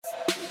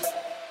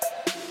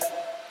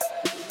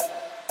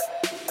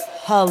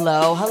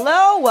Hello,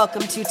 hello.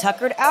 Welcome to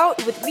Tuckered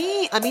Out with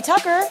me, Ami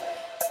Tucker.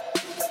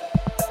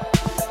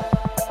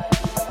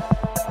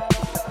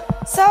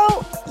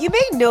 So, you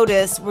may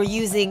notice we're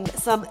using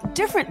some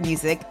different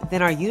music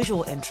than our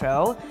usual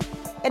intro,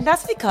 and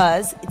that's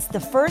because it's the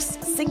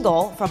first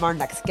single from our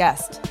next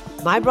guest,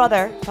 my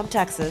brother from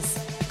Texas,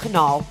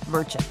 Kunal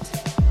Merchant.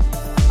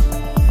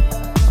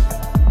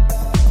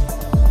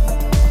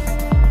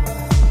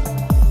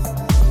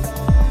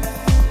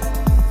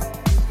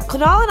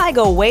 Kunal and I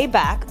go way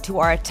back to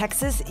our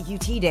Texas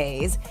UT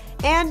days,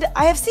 and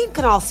I have seen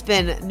Kunal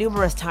spin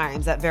numerous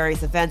times at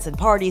various events and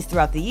parties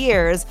throughout the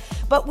years,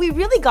 but we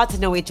really got to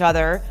know each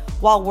other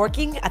while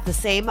working at the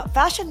same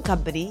fashion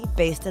company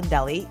based in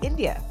Delhi,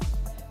 India.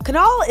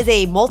 Kunal is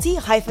a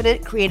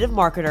multi-hyphenate creative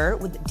marketer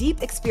with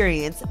deep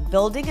experience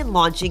building and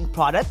launching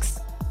products,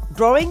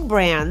 growing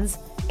brands,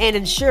 and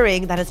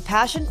ensuring that his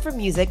passion for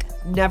music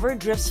never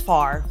drifts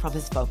far from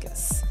his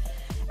focus.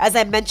 As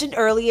I mentioned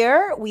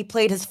earlier, we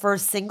played his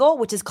first single,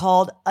 which is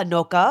called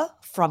Anoka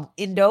from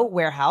Indo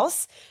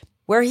Warehouse,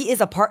 where he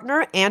is a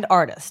partner and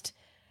artist.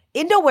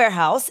 Indo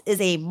Warehouse is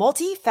a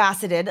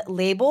multifaceted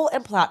label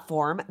and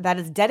platform that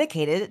is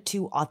dedicated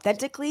to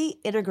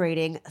authentically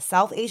integrating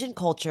South Asian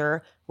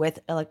culture with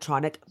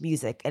electronic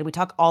music. And we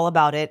talk all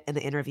about it in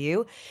the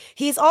interview.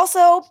 He's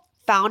also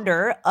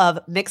founder of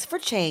Mix for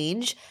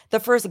Change, the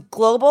first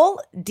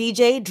global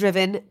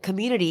DJ-driven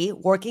community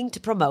working to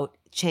promote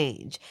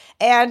change.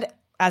 And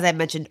as I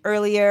mentioned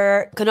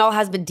earlier, Kunal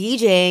has been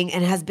DJing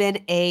and has been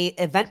an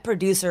event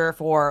producer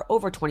for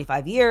over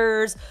 25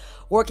 years,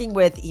 working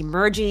with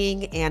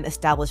emerging and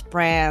established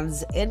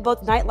brands in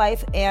both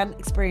nightlife and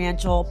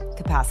experiential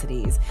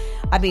capacities.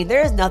 I mean,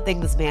 there is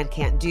nothing this man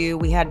can't do.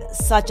 We had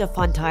such a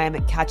fun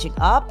time catching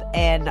up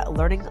and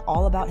learning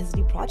all about his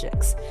new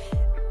projects.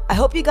 I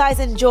hope you guys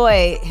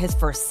enjoy his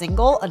first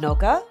single,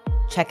 Anoka.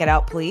 Check it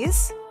out,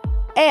 please.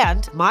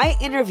 And my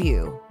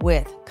interview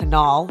with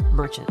Kunal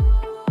Merchant.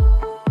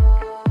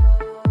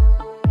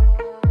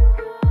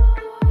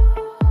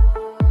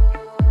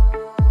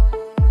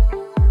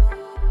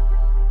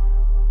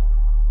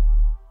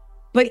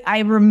 But I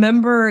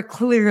remember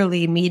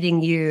clearly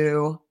meeting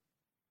you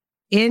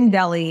in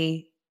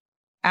Delhi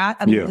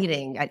at a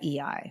meeting at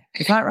EI.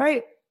 Is that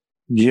right?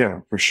 Yeah,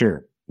 for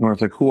sure. And I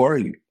was like, who are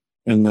you?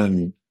 And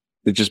then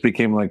it just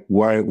became like,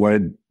 why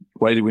did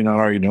we not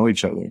already know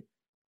each other?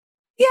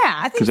 Yeah,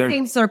 I think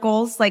same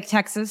circles, like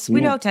Texas.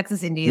 We know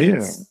Texas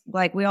Indians. Yeah.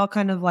 Like we all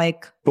kind of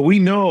like. But we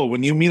know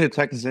when you meet a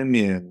Texas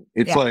Indian,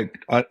 it's like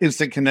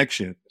instant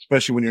connection,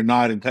 especially when you're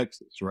not in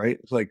Texas, right?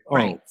 It's like,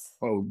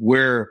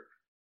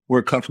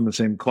 we're cut from the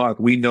same cloth.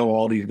 We know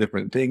all these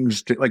different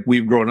things. Like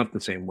we've grown up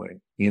the same way,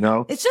 you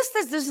know? It's just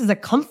this is a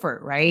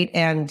comfort, right?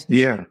 And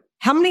yeah.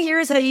 How many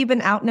years have you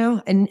been out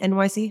now in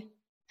NYC?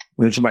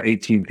 It's my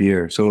 18th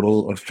year. So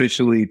it'll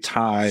officially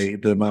tie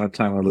the amount of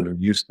time I lived in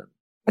Houston.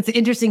 It's an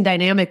interesting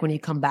dynamic when you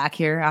come back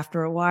here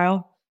after a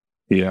while.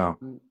 Yeah.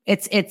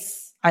 It's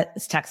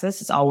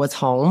Texas. It's always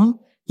home.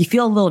 You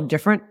feel a little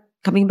different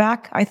coming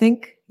back, I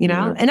think, you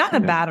know, and not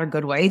in a bad or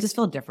good way. You just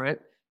feel different.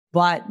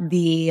 But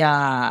the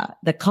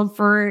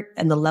comfort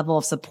and the level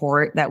of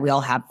support that we all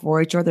have for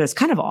each other is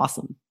kind of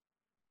awesome.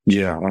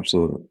 Yeah,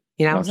 absolutely.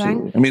 You know what I'm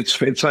saying? I mean,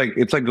 it's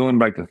like going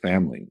back to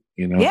family.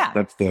 You know,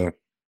 that's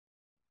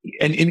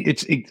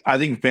I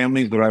think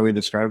family is the right way to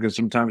describe it, because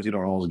sometimes you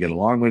don't always get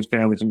along with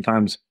family.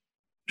 Sometimes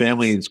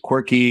family is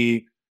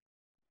quirky,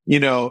 you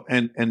know,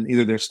 and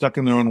either they're stuck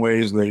in their own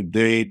ways.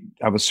 They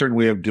have a certain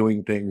way of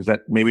doing things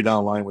that maybe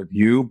don't align with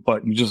you,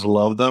 but you just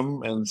love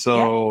them, and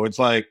so it's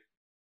like,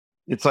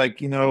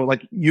 you know,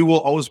 like you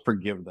will always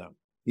forgive them,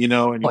 you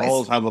know, and you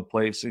always have a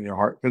place in your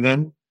heart for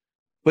them,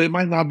 but it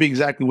might not be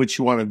exactly what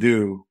you want to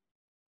do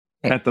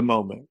at the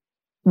moment.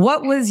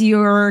 What was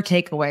your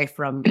takeaway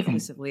from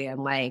Exclusively?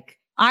 And like,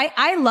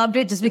 I loved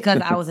it just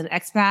because I was an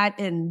expat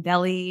in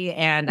Delhi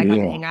and I got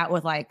to hang out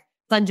with like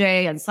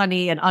Sanjay and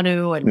Sunny and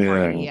Anu and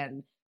Courtney.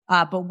 And,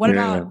 but what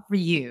about for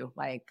you?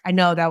 Like, I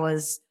know that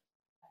was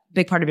a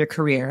big part of your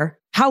career.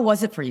 How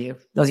was it for you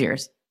those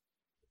years?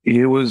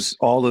 It was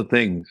all the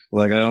things.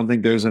 Like, I don't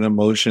think there's an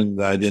emotion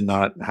that I did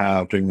not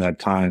have during that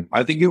time.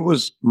 I think it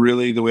was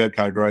really, the way I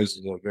categorize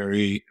it, a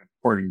very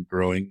important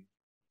growing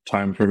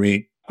time for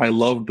me. I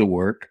loved the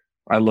work.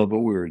 I love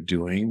what we were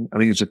doing. I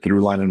think it's a through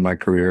line in my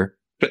career.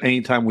 But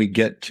anytime we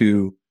get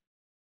to,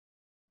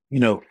 you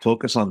know,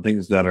 focus on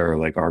things that are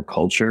like our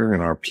culture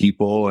and our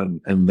people,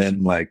 and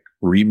then like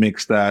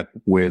remix that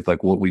with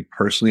like what we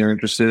personally are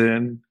interested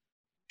in,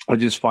 I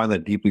just find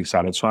that deeply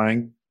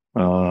satisfying.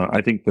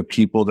 I think the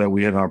people that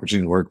we had an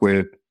opportunity to work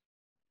with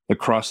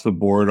across the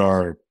board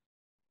are,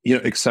 you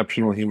know,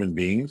 exceptional human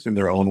beings in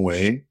their own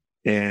way.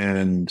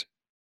 And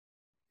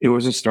it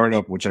was a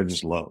startup, which I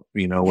just love.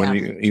 You know, when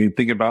you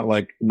think about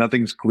like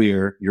nothing's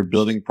clear, you're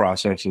building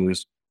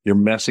processes, you're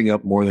messing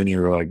up more than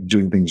you're like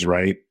doing things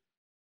right.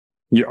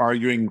 You're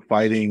arguing,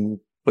 fighting,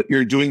 but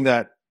you're doing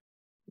that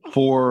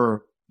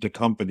for the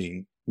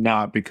company,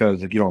 not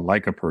because like you don't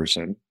like a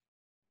person.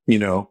 You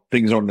know,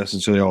 things don't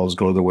necessarily always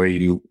go the way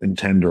you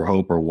intend or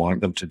hope or want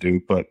them to do,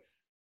 but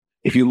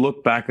if you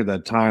look back at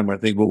that time, I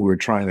think what we were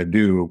trying to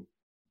do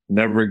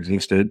never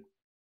existed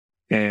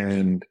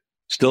and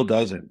still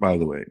doesn't, by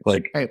the way.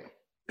 Like, Right.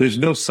 there's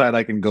no site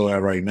I can go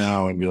at right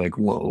now and be like,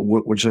 well,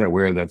 what should I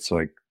wear that's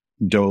like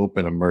dope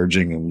and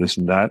emerging and this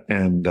and that,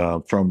 and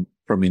from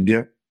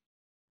India,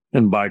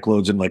 and buy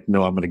clothes and like,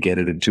 no, I'm going to get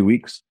it in 2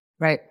 weeks.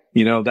 Right.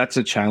 That's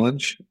a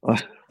challenge,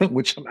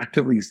 which I'm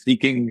actively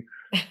seeking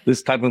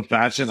this type of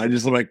fashion. I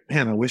just like,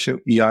 man, I wish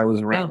EI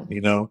was around,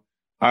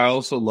 I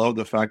also love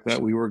the fact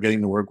that we were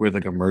getting to work with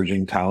like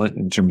emerging talent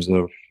in terms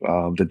of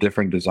the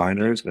different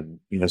designers, and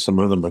some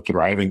of them are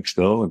thriving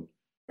still. And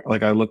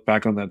like, I look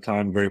back on that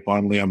time very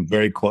fondly. I'm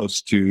very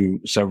close to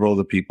several of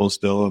the people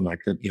still, and I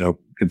could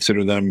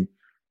consider them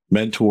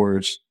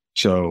mentors.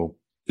 So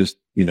just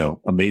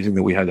amazing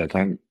that we had that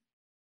time.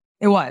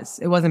 It was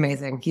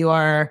amazing. You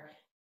are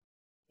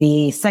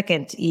the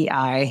second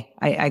EI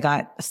I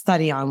got a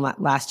study on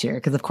last year,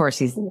 because of course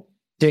he's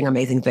doing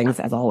amazing things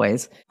as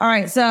always. All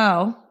right,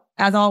 so.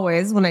 As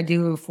always, when I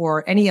do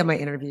for any of my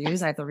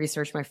interviews, I have to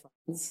research my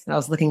friends. I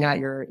was looking at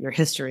your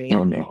history.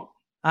 Oh no!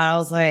 I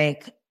was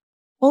like,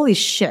 "Holy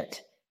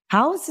shit!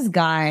 How is this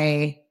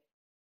guy?"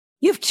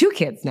 You have 2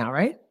 kids now,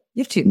 right?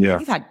 You have 2. Yeah.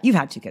 You've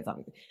had 2 kids,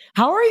 obviously.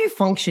 How are you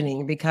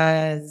functioning?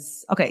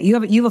 Because you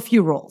have a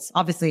few roles.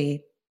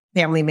 Obviously,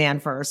 family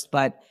man first,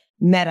 but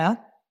Meta,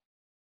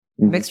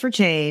 Mix for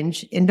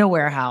Change, Indo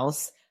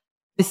Warehouse.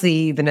 Obviously,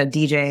 you've been a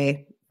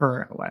DJ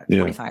for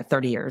 25,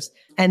 30 years.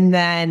 And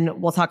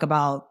then we'll talk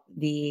about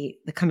the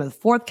kind of the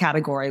 4th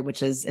category,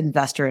 which is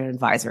investor and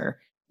advisor.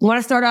 You want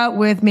to start out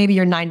with maybe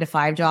your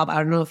 9-to-5 job. I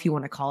don't know if you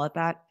want to call it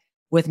that,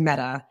 with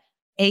Meta.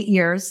 8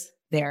 years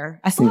there.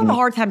 I still have a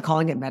hard time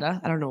calling it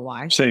Meta. I don't know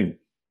why. Same.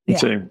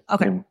 Okay.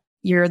 Yeah.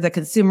 You're the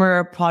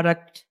consumer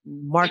product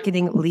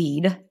marketing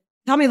lead.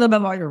 Tell me a little bit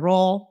about your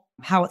role,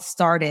 how it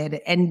started,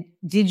 and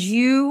did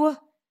you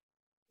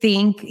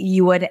think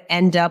you would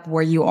end up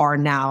where you are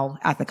now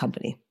at the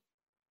company?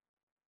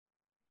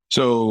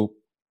 So,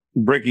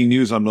 breaking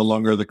news, I'm no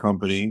longer the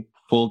company,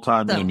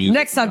 full-time in the music.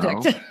 Next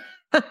subject.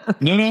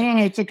 No,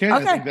 it's okay.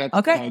 Okay.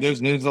 I think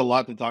that's, there's a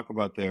lot to talk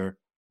about there.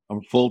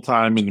 I'm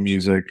full-time in the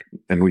music,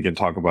 and we can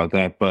talk about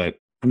that, but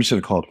I'm just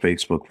going to call it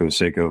Facebook for the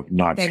sake of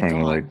not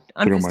trying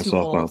to throw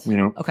myself up,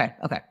 Okay.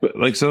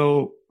 But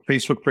so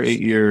Facebook for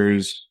 8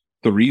 years.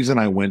 The reason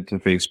I went to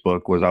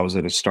Facebook was I was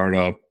at a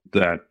startup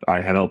that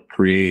I had helped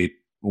create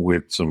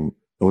with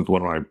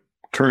one of my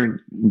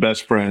current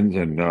best friends,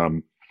 and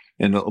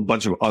a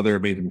bunch of other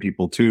amazing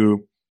people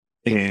too.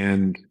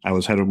 And I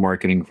was head of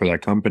marketing for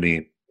that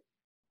company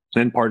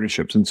and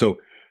partnerships. And so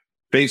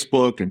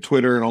Facebook and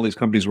Twitter and all these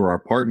companies were our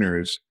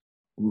partners.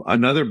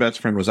 Another best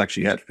friend was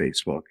actually at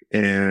Facebook,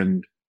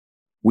 and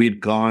we'd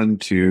gone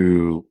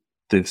to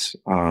this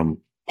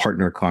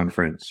partner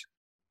conference,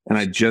 and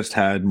I just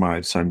had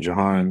my son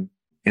Jahan.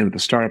 And at the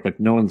startup, like,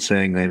 no one's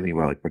saying anything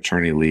about like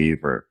paternity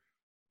leave or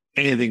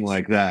anything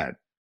like that.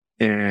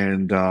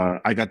 And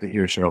I got to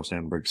hear Sheryl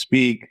Sandberg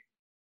speak.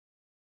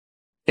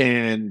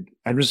 And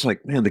I'm just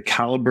like, man, the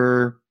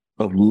caliber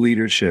of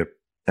leadership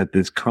at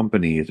this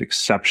company is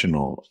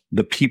exceptional.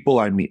 The people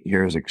I meet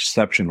here is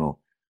exceptional.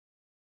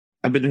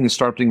 I've been doing the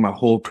startup thing my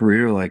whole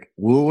career. Like,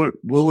 what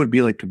would it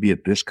be like to be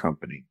at this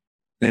company?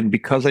 And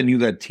because I knew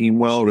that team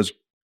well, it was,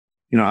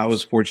 I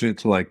was fortunate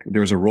to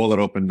there was a role that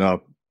opened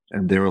up,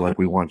 and they were like,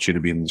 we want you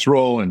to be in this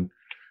role. And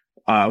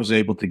I was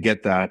able to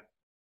get that.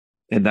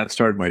 And that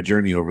started my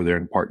journey over there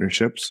in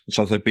partnerships.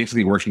 So I was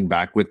basically working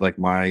back with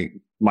my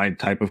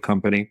type of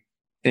company.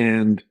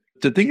 And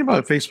to think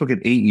about Facebook at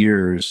 8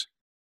 years,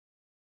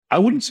 I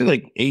wouldn't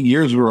say 8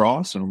 years were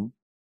awesome,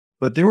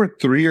 but there were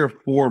 3 or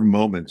 4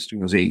 moments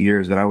during those 8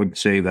 years that I would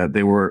say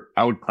that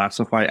I would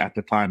classify at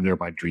the time, they're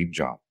my dream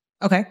job.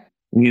 Okay.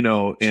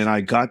 And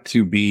I got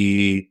to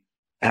be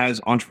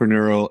as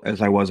entrepreneurial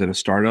as I was at a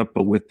startup,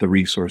 but with the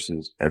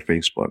resources at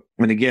Facebook.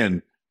 And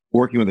again,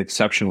 working with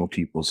exceptional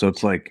people. So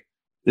it's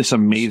this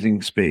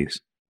amazing space.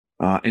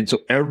 And so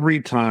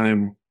every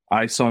time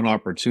I saw an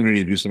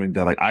opportunity to do something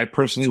that I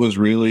personally was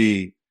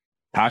really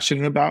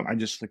passionate about, I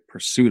just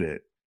pursued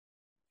it.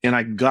 And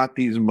I got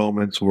these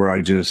moments where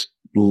I just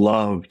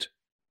loved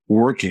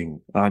working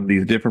on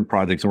these different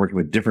projects and working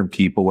with different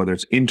people, whether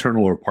it's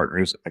internal or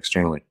partners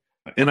externally.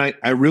 And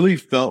I really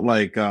felt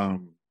like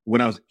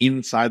when I was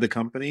inside the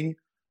company,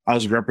 I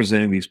was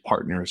representing these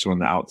partners on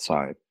the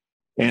outside.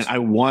 And I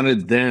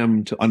wanted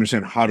them to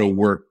understand how to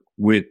work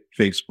with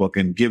Facebook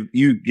and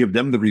give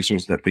them the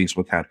resources that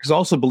Facebook had. Because I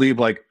also believe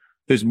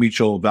there's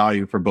mutual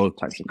value for both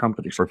types of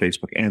companies, for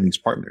Facebook and these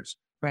partners.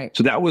 Right.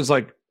 So that was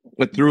a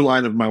through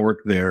line of my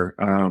work there.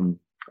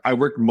 I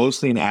worked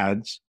mostly in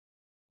ads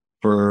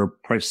for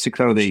probably 6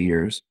 out of the 8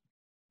 years.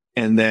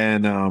 And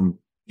then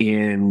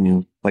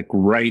in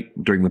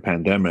right during the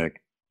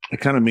pandemic, I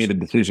kind of made a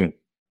decision.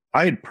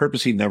 I had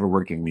purposely never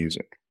worked in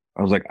music.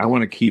 I was I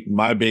want to keep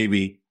my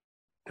baby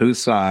to the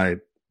side.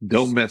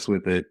 Don't mess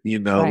with it.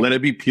 Right. Let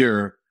it be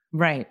pure.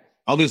 Right.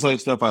 All this other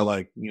stuff I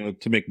like,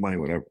 to make money,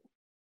 whatever.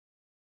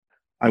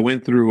 I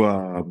went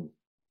through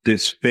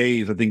this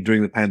phase, I think,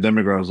 during the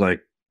pandemic where I was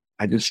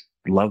I just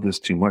love this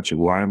too much.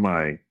 Why am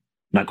I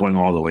not going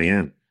all the way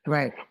in?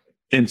 Right.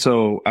 And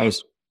so I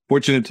was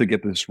fortunate to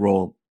get this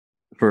role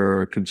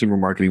for consumer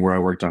marketing where I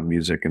worked on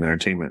music and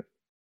entertainment.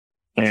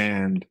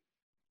 And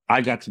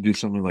I got to do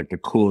something like the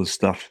coolest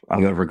stuff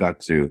I've ever got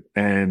to.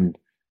 And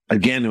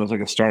again, it was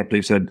like a startup.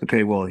 They said,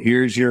 okay, well,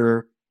 here's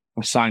your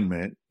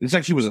assignment. This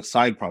actually was a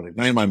side project,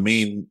 not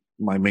even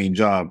my main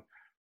job.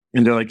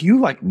 And they're like, you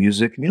like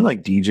music and you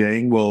like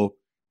DJing. Well,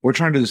 we're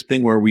trying to do this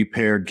thing where we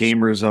pair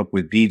gamers up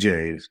with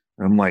DJs.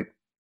 And I'm like,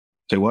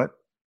 say what?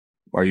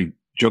 Are you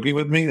joking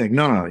with me? Like,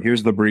 no,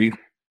 here's the brief.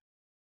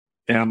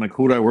 And I'm like,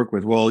 who do I work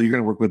with? Well, you're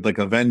going to work with like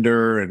a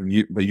vendor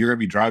but you're going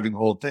to be driving the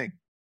whole thing.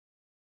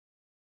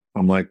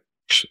 I'm like,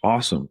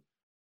 awesome.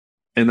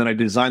 And then I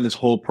designed this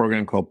whole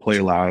program called Play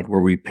Loud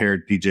where we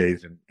paired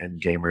DJs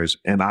and gamers.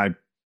 And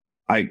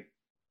I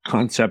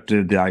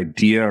concepted the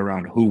idea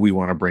around who we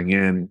want to bring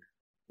in,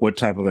 what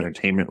type of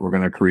entertainment we're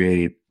going to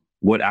create,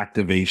 what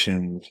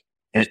activations.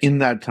 And in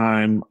that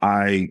time,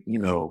 I,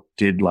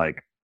 did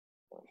like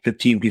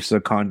 15 pieces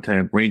of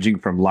content ranging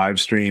from live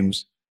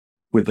streams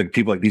with like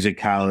people like DJ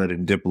Khaled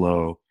and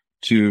Diplo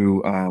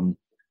to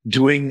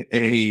doing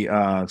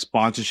a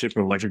sponsorship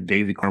of Electric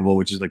Daisy Carnival,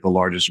 which is like the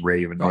largest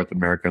rave in North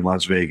America in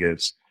Las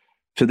Vegas,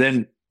 to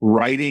then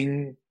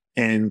writing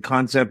and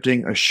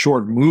concepting a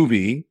short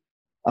movie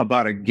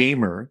about a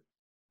gamer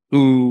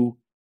who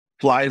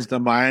flies to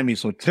Miami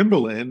so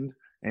Timberland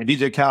and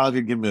DJ Khaled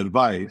can give him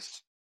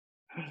advice.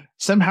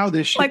 Somehow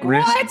this shit like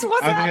what?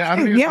 What's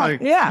happening?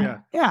 Yeah.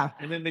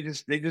 And then they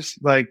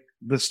just like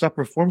the stuff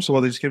performs so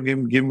well. They just give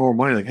him more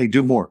money. Like, hey,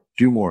 do more.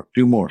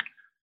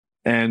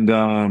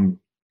 And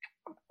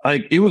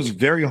like it was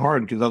very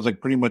hard because I was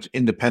like pretty much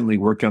independently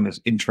working on this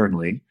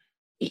internally,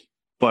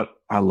 but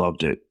I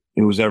loved it.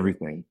 It was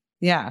everything.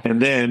 Yeah. And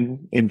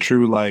then in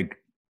true like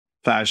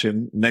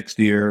fashion, next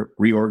year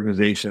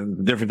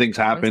reorganization, different things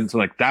happen. So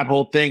like that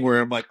whole thing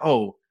where I'm like,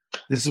 oh,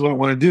 this is what I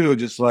want to do.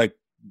 Just like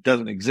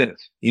doesn't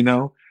exist,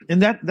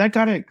 and that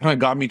kind of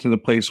got me to the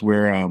place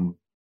where I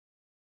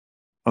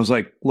was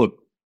like, look,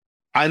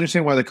 I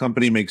understand why the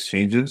company makes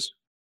changes,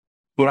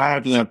 but I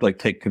have to like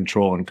take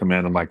control and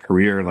command of my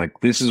career.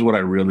 Like this is what I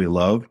really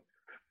love,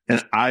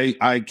 and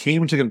I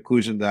came to the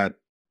conclusion that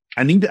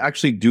I need to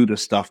actually do the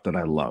stuff that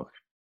I love.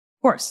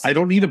 Of course, I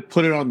don't need to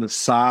put it on the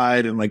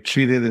side and like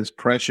treat it as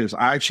precious.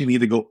 I actually need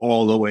to go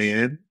all the way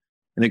in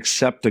and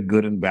accept the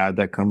good and bad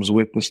that comes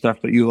with the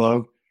stuff that you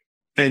love,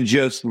 and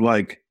just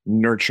like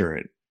nurture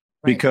it.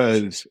 Right.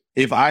 Because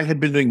if I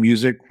had been doing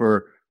music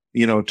for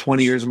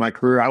 20 years of my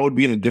career, I would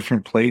be in a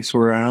different place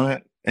where I'm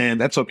at, and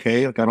that's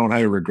okay. Like I don't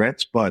have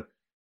regrets, but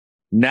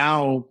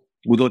now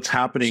with what's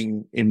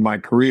happening in my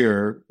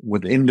career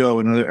with Indo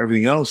and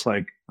everything else,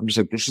 like I'm just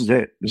like, this is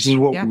it. This is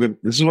what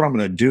this is what I'm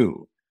going to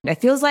do.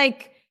 It feels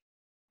like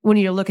when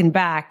you're looking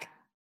back,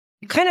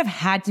 you kind of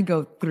had to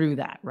go through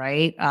that,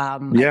 right?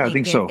 I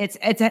think so.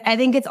 I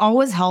think it's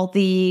always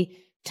healthy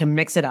to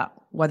mix it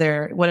up,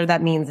 whether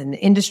that means in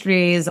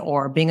industries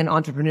or being an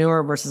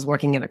entrepreneur versus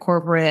working in a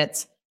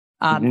corporate,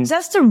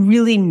 just to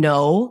really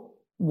know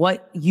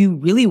what you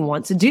really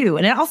want to do.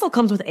 And it also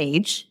comes with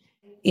age.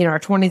 In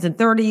our 20s and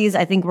 30s,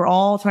 I think we're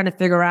all trying to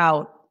figure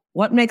out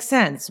what makes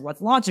sense,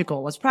 what's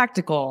logical, what's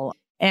practical.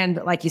 And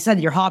like you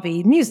said, your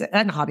hobby, music,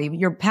 not hobby,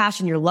 your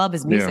passion, your love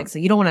is music. Yeah. So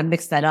you don't want to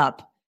mix that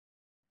up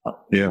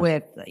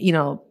with,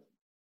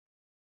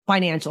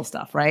 financial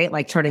stuff, right?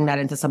 Like turning that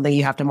into something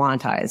you have to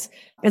monetize.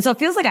 And so it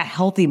feels like a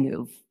healthy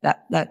move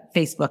that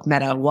Facebook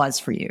Meta was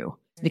for you,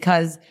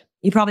 because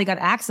you probably got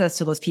access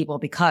to those people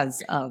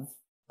because of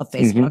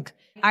Facebook.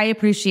 I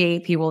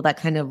appreciate people that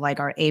kind of like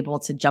are able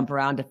to jump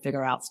around to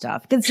figure out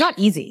stuff. It's not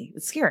easy.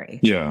 It's scary.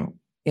 Yeah.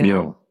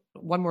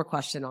 One more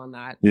question on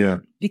that. Yeah.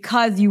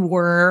 Because you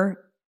were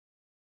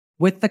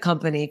with the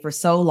company for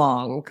so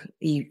long,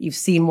 you've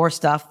seen more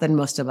stuff than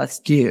most of us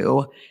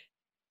do.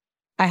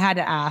 I had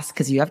to ask,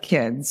 because you have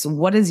kids,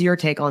 what is your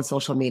take on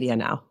social media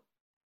now?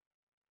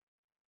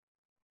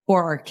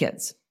 For our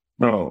kids?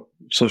 Oh,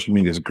 social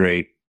media is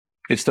great.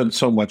 It's done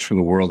so much for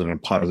the world in a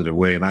positive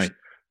way. And I,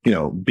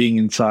 being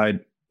inside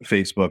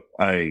Facebook,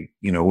 I,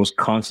 was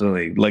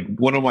constantly like,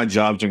 one of my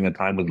jobs during that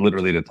time was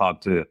literally to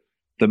talk to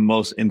the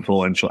most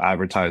influential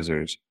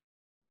advertisers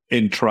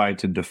and try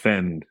to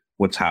defend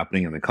what's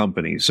happening in the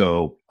company.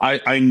 So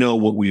I know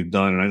what we've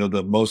done. And I know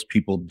that most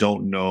people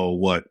don't know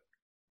what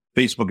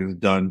Facebook has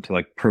done to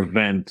like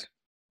prevent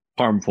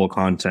harmful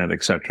content,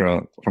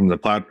 etc., from the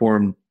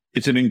platform.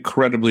 It's an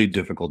incredibly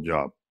difficult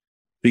job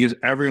because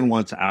everyone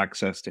wants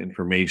access to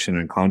information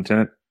and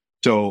content.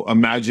 So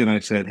imagine I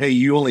said, hey,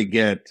 you only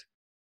get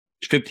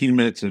 15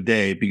 minutes a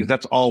day because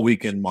that's all we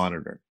can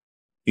monitor.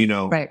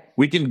 Right.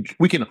 We can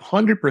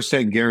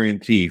 100%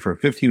 guarantee for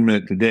 15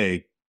 minutes a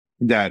day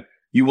that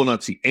you will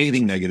not see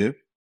anything negative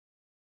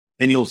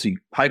and you'll see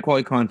high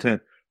quality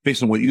content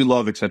based on what you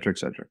love, et cetera, et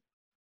cetera.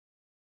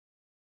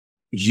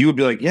 You would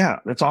be like, yeah,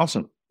 that's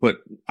awesome, but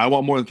I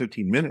want more than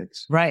 15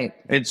 minutes. Right.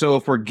 And so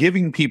if we're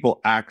giving people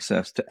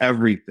access to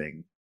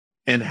everything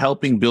and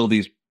helping build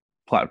these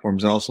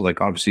platforms, and also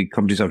like obviously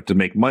companies have to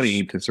make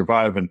money to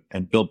survive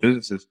and build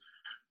businesses,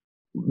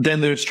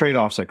 then there's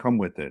trade-offs that come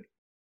with it.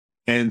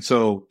 And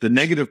so the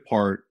negative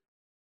part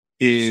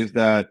is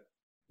that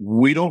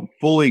we don't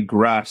fully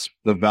grasp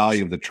the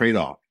value of the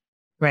trade-off.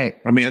 Right.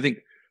 I mean, I think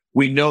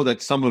we know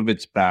that some of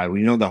it's bad.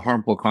 We know that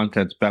harmful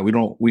content's bad. We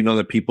know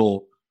that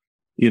people,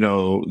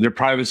 their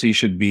privacy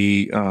should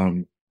be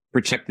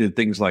protected,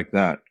 things like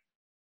that.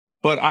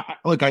 But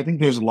I think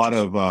there's a lot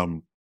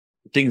of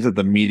things that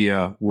the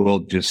media will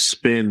just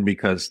spin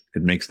because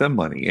it makes them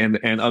money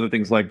and other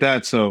things like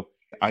that. So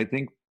I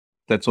think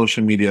that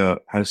social media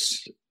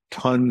has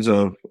tons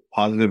of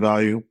positive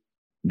value.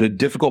 The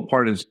difficult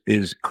part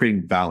is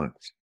creating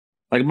balance.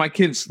 Like my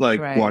kids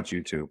watch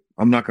YouTube.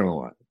 I'm not going to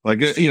lie.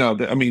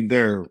 I mean,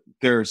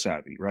 they're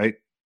savvy, right?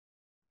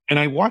 And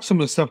I watch some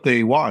of the stuff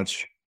they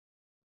watch,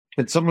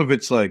 and some of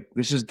it's like,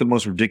 this is the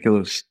most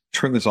ridiculous.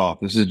 Turn this off.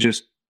 This is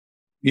just,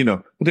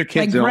 but their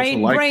kids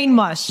brain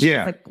mush.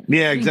 Yeah,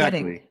 yeah,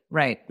 exactly.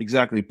 Right,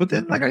 exactly. But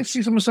then, I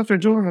see some of the stuff they're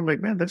doing, and I'm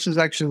like, man, this is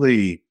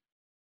actually,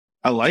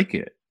 I like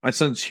it. My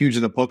son's huge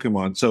into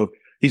Pokemon, so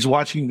he's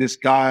watching this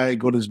guy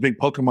go to this big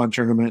Pokemon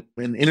tournament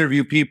and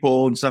interview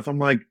people and stuff. I'm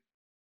like,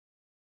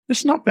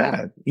 it's not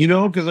bad,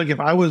 because if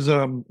I was,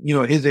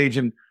 his age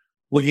and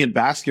looking at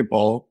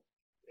basketball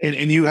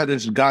and you had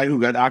this guy who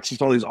got access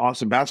to all these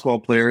awesome basketball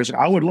players,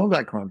 I would love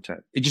that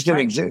content. It just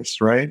didn't exist.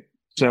 Right.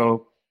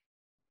 So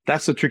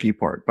that's the tricky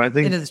part. But I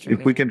think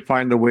if we can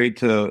find a way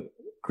to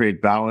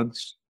create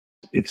balance,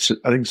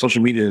 I think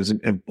social media is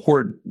an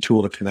important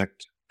tool to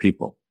connect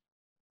people.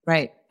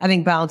 Right. I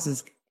think balance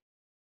is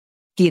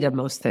key to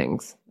most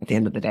things at the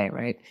end of the day.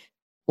 Right.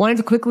 Wanted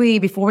to quickly,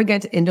 before we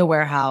get into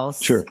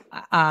Warehouse,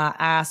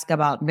 ask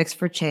about Mix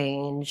for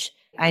Change.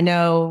 I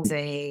know it's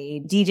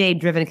a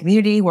DJ-driven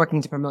community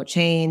working to promote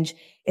change.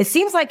 It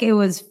seems like it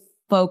was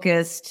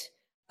focused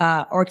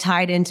or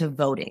tied into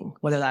voting,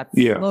 whether that's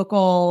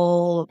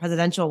local,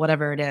 presidential,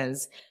 whatever it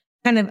is.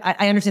 Kind of,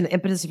 I understand the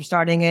impetus for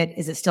starting it.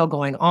 Is it still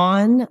going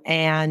on?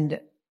 And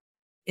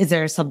is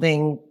there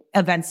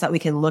events that we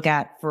can look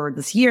at for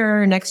this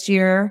year, next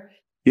year?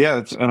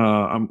 Yeah,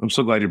 I'm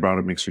so glad you brought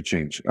up Mix for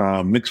Change.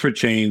 Mix for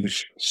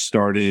Change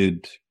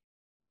started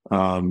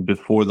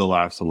before the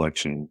last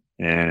election,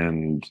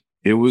 and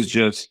it was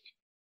just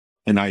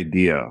an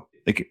idea.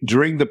 Like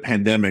during the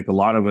pandemic, a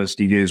lot of us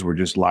DJs were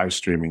just live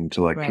streaming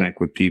to connect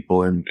with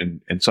people,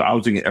 and so I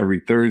was doing it every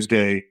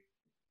Thursday,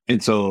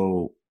 and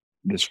so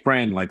this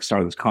friend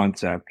started this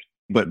concept.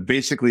 But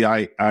basically,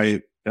 I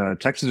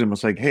texted him. I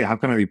was like, "Hey, how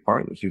can I be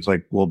part of this?" He was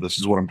like, "Well, this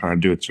is what I'm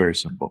trying to do. It's very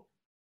simple."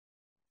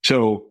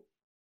 So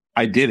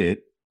I did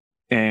it,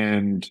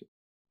 and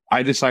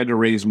I decided to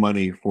raise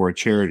money for a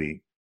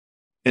charity.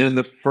 And in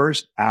the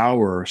first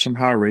hour,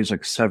 somehow I raised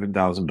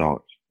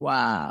 $7,000.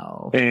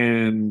 Wow.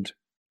 And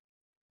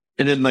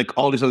then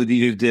all these other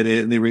DJs did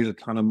it, and they raised a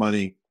ton of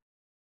money.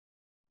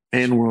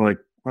 And we're like,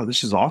 wow,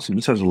 this is awesome.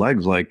 This has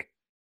legs.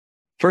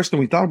 First thing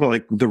we thought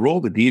about, the role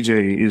of the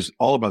DJ is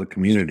all about the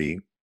community.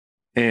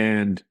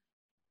 And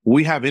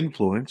we have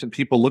influence, and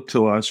people look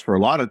to us for a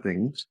lot of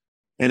things.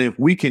 And if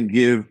we can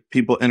give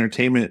people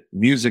entertainment,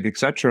 music,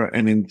 etc.,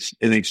 and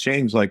in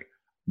exchange,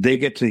 they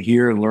get to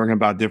hear and learn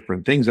about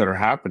different things that are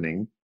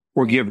happening,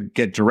 or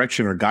get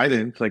direction or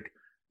guidance,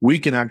 we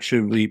can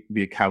actually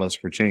be a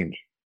catalyst for change.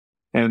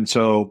 And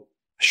so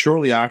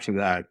shortly after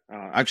that,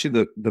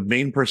 actually the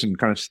main person,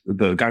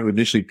 the guy who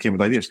initially came with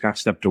the ideas, kind of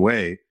stepped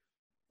away.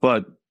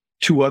 But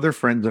two other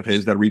friends of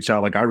his that reached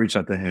out, I reached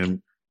out to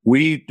him,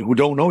 who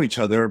don't know each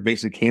other,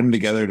 basically came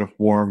together to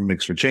form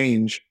Mix for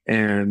Change,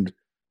 and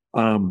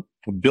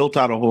built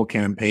out a whole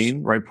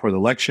campaign right before the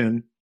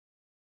election.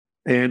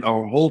 And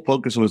our whole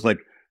focus was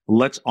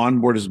let's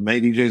onboard as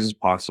many DJs as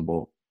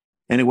possible.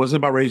 And it wasn't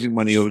about raising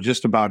money. It was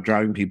just about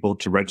driving people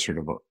to register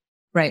to vote.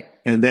 Right.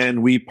 And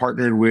then we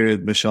partnered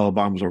with Michelle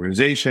Obama's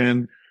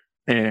organization,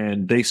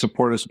 and they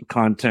support us with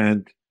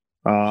content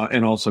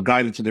and also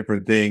guided to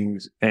different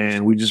things.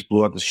 And we just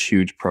blew out this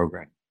huge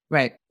program.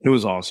 Right. It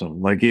was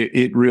awesome.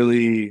 It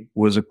really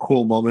was a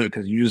cool moment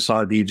because you just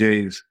saw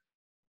DJs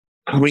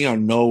coming out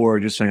of nowhere,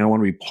 just saying, I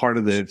want to be part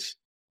of this.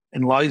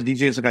 And a lot of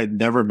these DJs I'd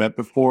never met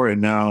before. And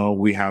now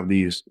we have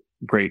these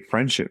great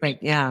friendships. Right.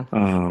 Yeah.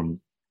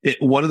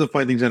 One of the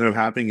funny things that ended up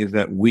happening is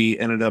that we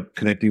ended up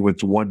connecting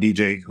with one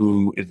DJ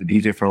who is the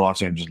DJ for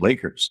Los Angeles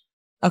Lakers.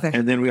 Okay.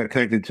 And then we got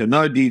connected to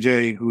another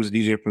DJ who's a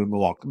DJ for the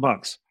Milwaukee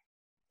Bucks.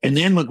 And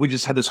then we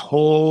just had this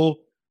whole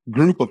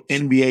group of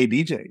NBA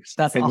DJs.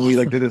 That's and awesome. We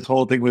did this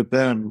whole thing with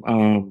them.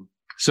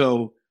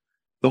 So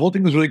the whole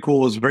thing was really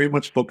cool. It was very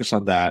much focused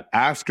on that.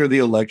 After the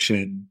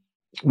election,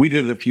 we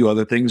did a few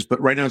other things,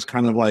 but right now it's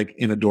kind of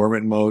in a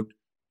dormant mode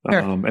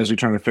as we're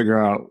trying to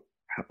figure out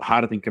how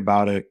to think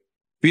about it.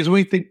 Because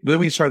then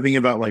we start thinking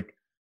about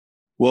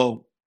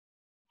well,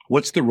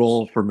 what's the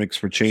role for Mix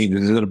for Change?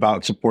 Is it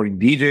about supporting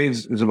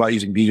DJs? Is it about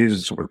using DJs to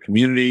support the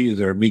community? Is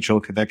there a mutual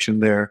connection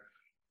there?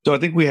 So I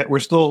think we're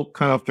still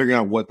kind of figuring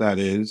out what that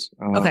is.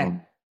 Okay.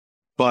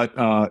 But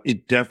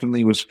it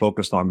definitely was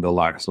focused on the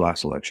last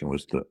election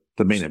was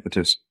the main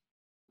impetus.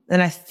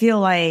 And I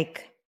feel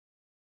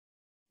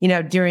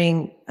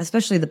during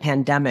especially the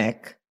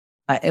pandemic,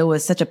 it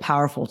was such a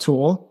powerful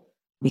tool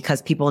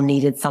because people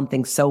needed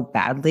something so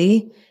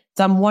badly.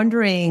 So I'm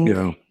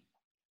wondering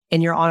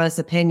in your honest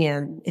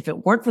opinion, if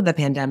it weren't for the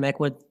pandemic,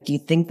 do you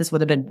think this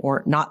would have been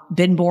not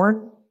been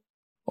born?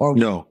 Or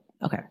No.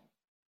 Okay.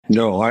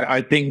 No,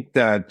 I think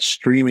that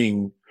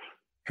streaming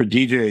for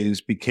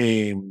DJs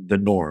became the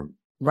norm.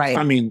 Right.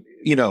 I mean,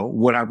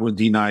 what happened with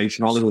D Nice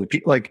and all those other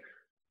people, like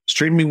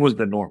streaming was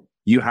the norm.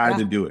 You had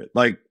to do it.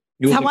 Like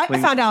it was how I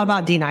found out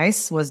about D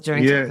Nice was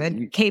during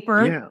COVID.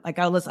 Caper. Yeah, like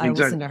I listened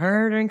to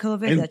her during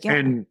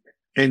COVID.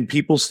 And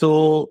people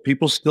still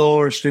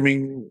are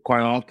streaming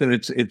quite often.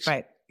 It's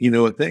right.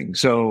 A thing.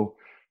 So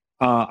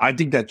I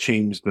think that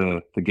changed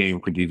the game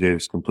for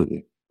DJs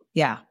completely.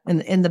 Yeah,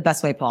 in the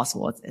best way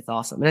possible. It's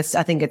awesome, and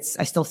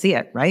I still see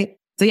it, right?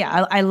 So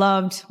yeah, I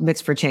loved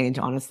Mix for Change.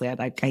 Honestly,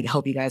 I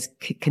hope you guys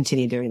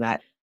continue doing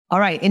that.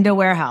 All right, Indo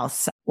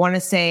Warehouse. Want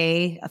to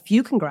say a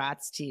few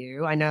congrats to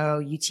you. I know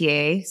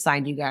UTA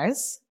signed you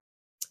guys.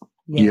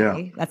 Yay.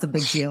 Yeah, that's a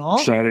big deal.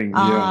 Exciting.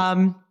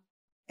 Yeah.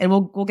 And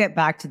we'll get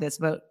back to this,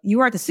 but you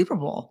were at the Super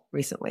Bowl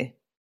recently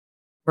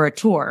for a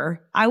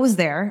tour. I was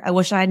there. I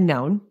wish I had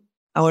known.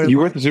 You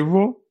were at the Super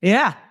Bowl?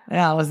 Yeah,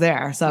 I was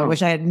there. So I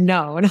wish I had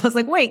known. I was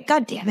like, wait,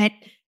 God damn it.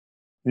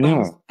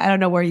 Yeah. I don't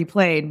know where you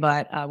played,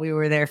 but we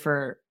were there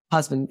for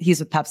husband. He's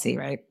with Pepsi,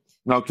 right?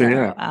 Okay,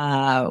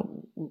 yeah.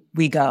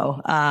 We go.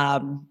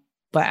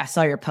 But I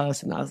saw your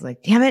post and I was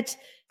like, damn it.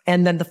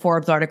 And then the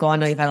Forbes article, I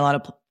know you've had a lot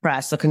of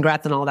press, so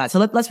congrats on all that. So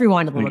let's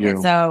rewind a little bit.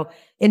 So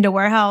Indo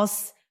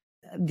Warehouse,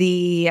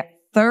 the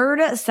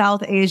third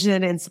South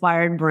Asian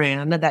inspired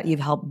brand that you've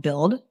helped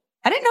build.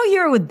 I didn't know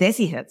you were with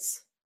Desi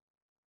Hits.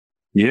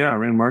 Yeah, I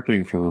ran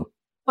marketing for them.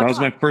 That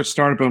was my first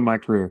startup in my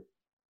career.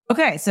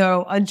 Okay,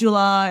 so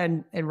Anjula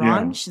and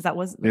Ranj,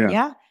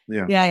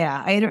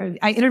 Yeah.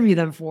 I interviewed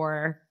them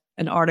for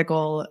an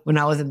article when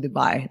I was in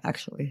Dubai,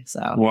 actually.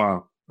 So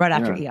wow, right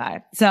after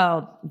EI.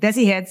 So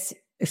Desi Hits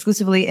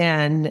exclusively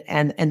and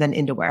then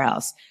Indo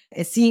Warehouse.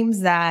 It seems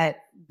that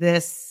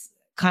this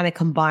kind of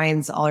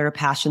combines all your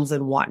passions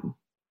in one.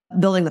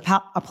 Building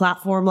a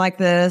platform like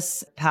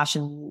this,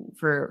 passion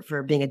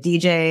for being a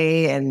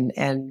DJ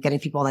and getting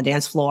people on the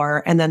dance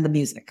floor, and then the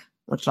music,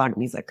 electronic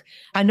music.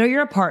 I know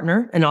you're a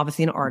partner and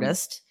obviously an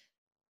artist.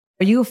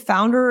 Are you a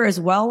founder as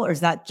well, or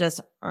is that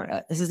just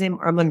is his name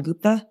Arman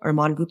Gupta? Yeah,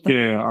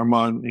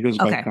 Arman. He goes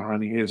by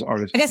Kahani. He is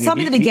artist. I guess tell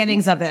me the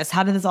beginnings of this.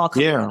 How did this all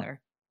come together?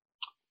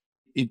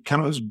 It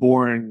kind of was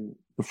born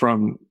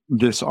from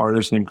this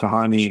artist named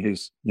Kahani.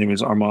 His name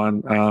is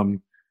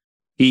Arman.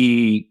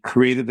 He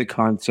created the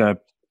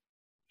concept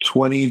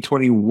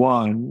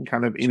 2021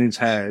 kind of in his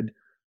head.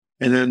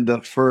 And then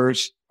the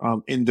first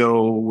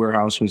Indo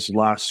Warehouse was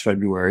last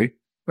February.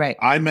 Right.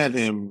 I met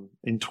him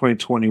in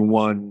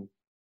 2021,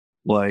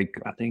 like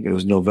I think it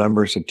was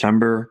November,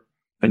 September.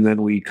 And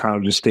then we kind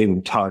of just stayed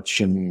in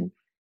touch. And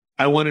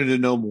I wanted to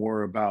know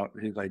more about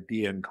his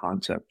idea and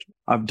concept.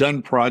 I've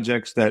done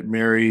projects that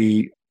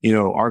marry,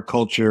 our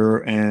culture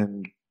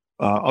and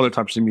other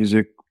types of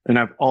music. And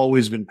I've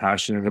always been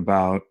passionate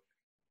about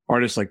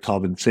artists like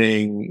Talvin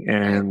Singh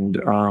and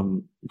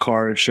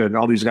Karish and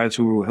all these guys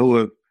who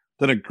have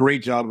done a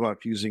great job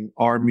about fusing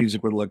our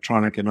music with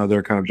electronic and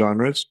other kind of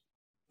genres.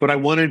 But I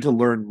wanted to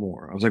learn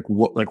more. I was like,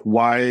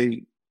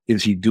 why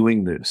is he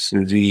doing this?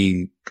 Is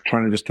he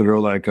trying to just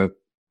throw like a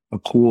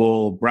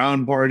cool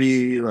brown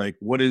party? Like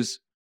what is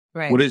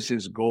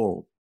his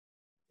goal?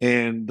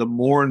 And the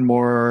more and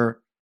more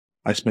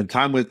I spent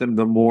time with him,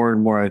 the more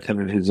and more I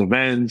attended his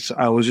events,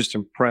 I was just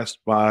impressed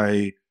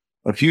by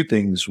a few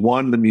things.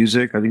 One, the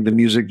music. I think the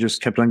music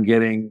just kept on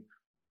getting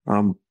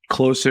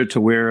closer to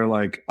where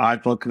like I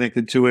felt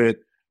connected to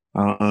it.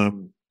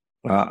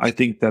 I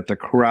think that the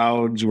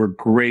crowds were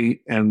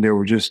great, and they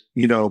were just,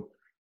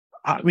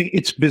 I mean,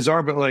 it's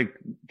bizarre, but like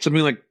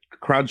something like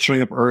crowds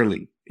showing up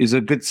early is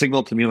a good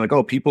signal to me. Like,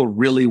 oh, people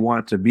really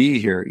want to be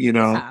here,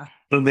 Yeah.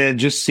 And then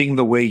just seeing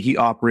the way he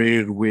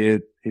operated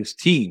with his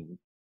team.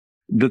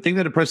 The thing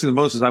that impressed me the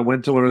most is I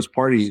went to one of his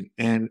parties,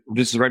 and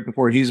this is right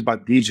before he's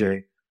about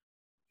DJ.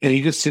 And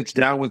he just sits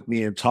down with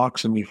me and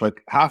talks to me for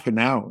like half an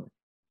hour.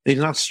 He's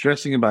not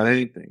stressing about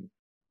anything.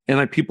 And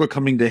like people are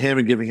coming to him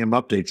and giving him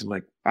updates. I'm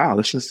like, wow,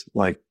 this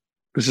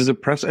is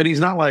impressive. And he's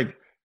not like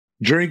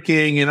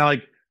drinking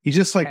and he's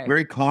just like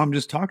very calm,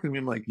 just talking to me.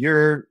 I'm like,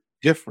 you're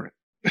different.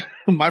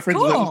 My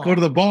friends are like, let's go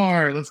to the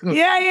bar. Let's go.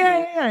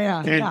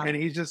 Yeah. And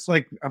he's just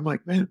like, I'm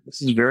like, man,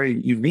 this is very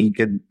unique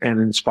and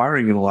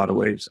inspiring in a lot of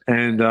ways.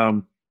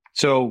 And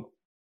so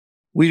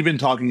we've been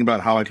talking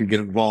about how I could get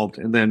involved.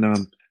 And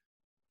then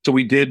so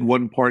we did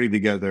one party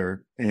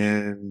together,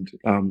 and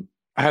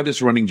I had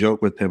this running joke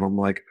with him. I'm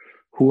like,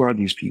 who are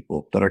these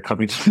people that are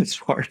coming to this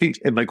party?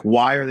 And like,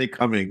 why are they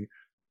coming?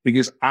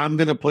 Because I'm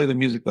going to play the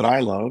music that I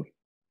love,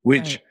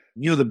 which,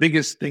 the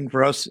biggest thing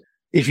for us,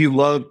 if you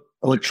love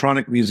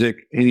electronic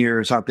music and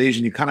you're South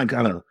Asian, you kind of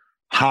got to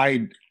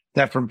hide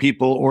that from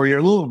people, or you're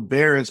a little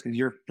embarrassed because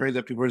you're afraid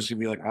that people are just going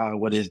to be like,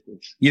 what is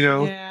this?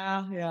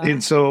 Yeah.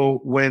 And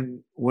so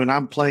when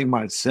I'm playing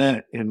my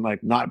set and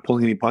like not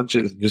pulling any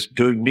punches, just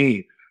doing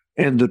me,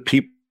 and the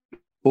people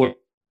are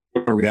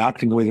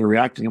reacting the way they're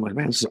reacting, I'm like,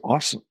 man, this is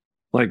awesome.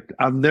 Like,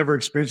 I've never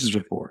experienced this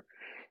before.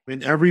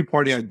 In every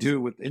party I do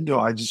with Indo,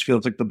 I just feel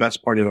it's like the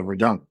best party I've ever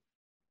done.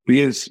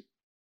 because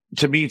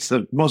to me, it's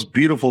the most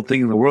beautiful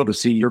thing in the world to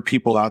see your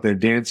people out there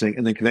dancing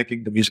and then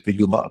connecting to music that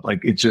you love.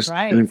 Like it's just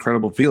an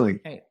incredible feeling.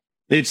 Right.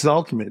 It's the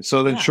ultimate.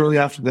 So then shortly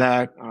after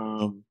that,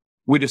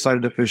 we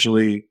decided to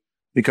officially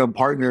become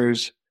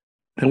partners,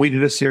 and we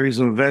did a series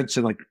of events,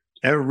 and like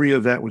every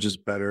event was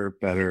just better,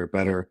 better,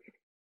 better.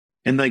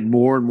 And like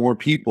more and more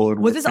people.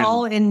 Was this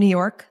all in New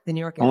York? The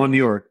New York area? All in New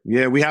York.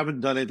 Yeah, we haven't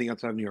done anything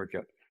outside of New York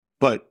yet.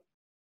 But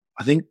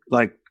I think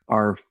like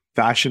our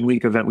Fashion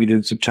Week event we did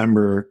in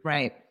September.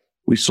 Right.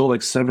 We sold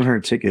like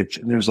 700 tickets,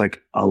 and there's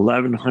like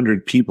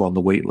 1,100 people on the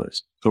wait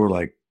list. So we're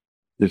like,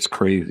 it's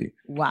crazy.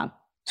 Wow.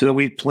 So then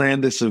we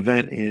planned this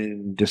event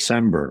in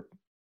December,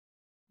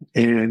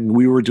 and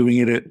we were doing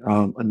it at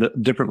a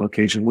different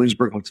location,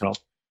 Williamsburg Hotel.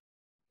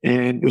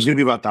 And it was going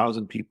to be about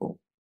 1,000 people.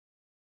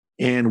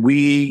 And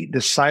we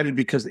decided,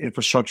 because the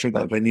infrastructure of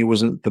that venue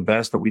wasn't the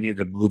best, that we needed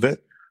to move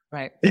it.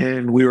 Right.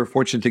 And we were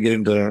fortunate to get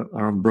into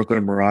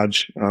Brooklyn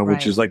Mirage,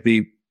 which is like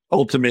the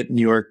ultimate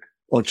New York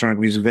electronic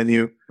music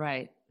venue.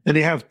 Right. And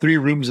they have 3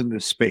 rooms in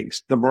this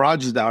space. The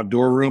Mirage is the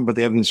outdoor room, but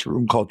they have this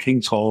room called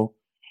King's Hall,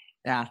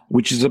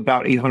 which is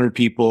about 800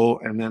 people.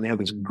 And then they have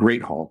this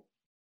great hall.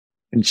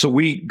 And so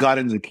we got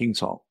into the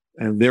King's Hall,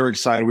 and they were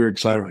excited. We were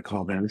excited. We're like,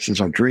 oh man, this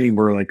is our dream.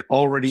 We're like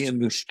already in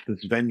this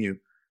venue.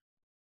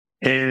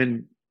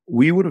 And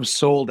we would have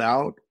sold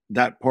out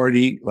that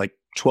party like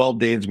 12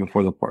 days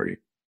before the party.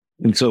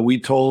 And so we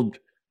told,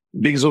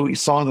 because we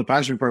saw in the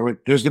Fashion Week,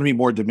 like, there's going to be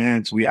more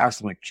demand. So we asked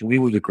them, like, can we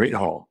move the Great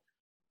Hall?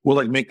 We'll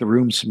like make the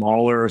room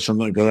smaller or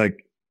something like that.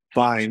 Like,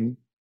 fine.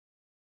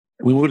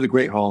 We moved to the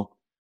Great Hall.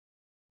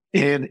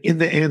 And in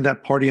the end,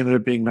 that party ended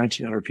up being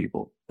 1,900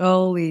 people.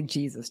 Holy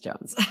Jesus,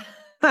 Jones.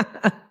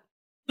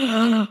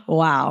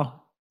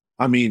 Wow.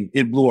 I mean,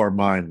 it blew our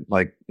mind,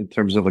 like in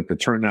terms of like the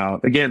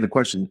turnout. Again, the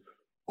question,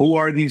 who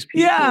are these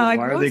people? Yeah, like,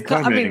 why are they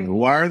coming?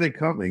 Why are they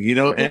coming? You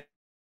know,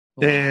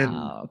 and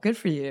wow, good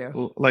for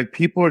you. Like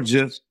people are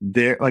just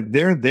there, like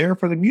they're there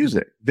for the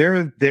music.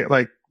 They're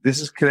like, this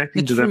is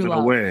connecting to them in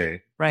a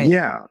way. Right.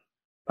 Yeah.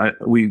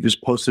 We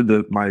just posted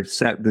my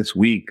set this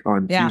week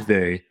on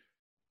Tuesday,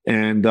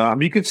 and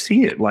you could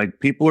see it. Like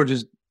people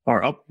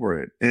are up for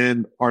it.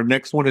 And our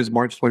next one is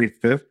March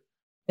 25th.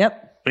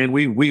 Yep. And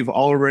we've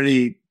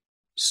already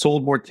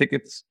sold more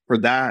tickets for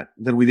that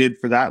than we did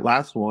for that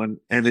last one,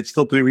 and it's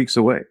still 3 weeks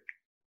away.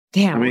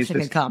 Damn, I wish I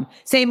could come.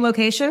 Same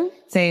location?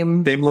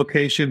 Same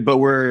location, but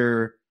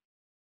we're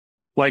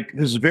like,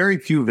 there's very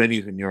few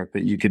venues in New York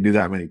that you can do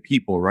that many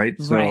people, right?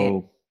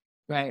 So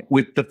right.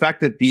 With the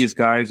fact that these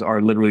guys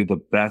are literally the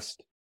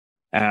best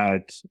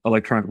at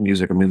electronic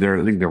music, I mean,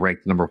 I think they're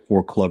ranked number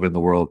 4 club in the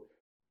world.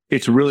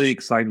 It's really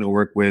exciting to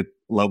work with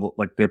level,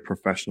 like their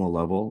professional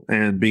level,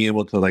 and being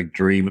able to like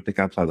dream and think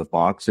outside the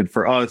box. And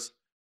for us,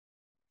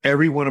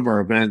 every one of our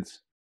events,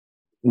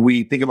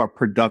 we think about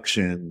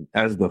production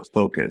as the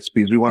focus,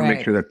 because we want to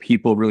make sure that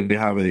people really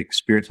have an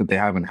experience that they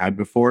haven't had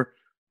before.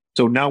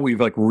 So now we've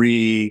like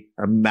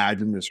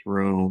reimagined this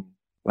room.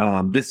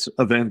 This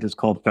event is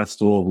called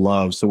Festival of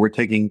Love. So we're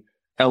taking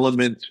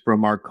elements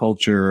from our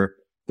culture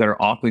that are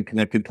often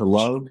connected to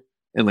love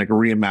and like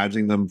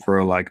reimagining them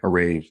for like a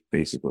rave,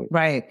 basically.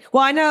 Right.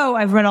 Well, I know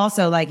I've read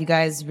also like you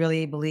guys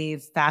really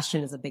believe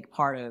fashion is a big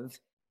part of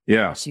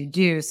what you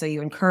do. So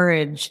you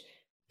encourage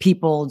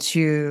people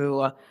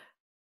to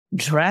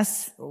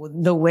dress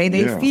the way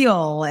they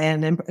feel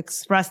and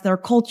express their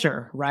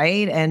culture,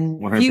 right?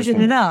 And 100%.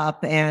 Fusion it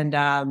up. And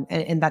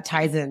that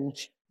ties in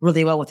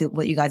really well with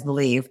what you guys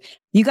believe.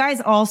 You guys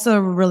also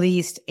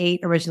released 8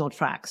 original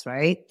tracks,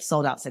 right?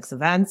 Sold out 6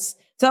 events.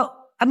 So,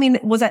 I mean,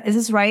 is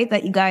this right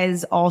that you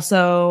guys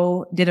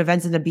also did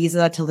events in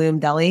Ibiza, Tulum,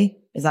 Delhi?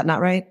 Is that not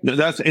right? No,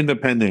 that's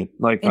independent.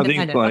 Like, I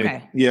think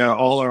like,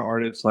 all our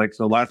artists, like,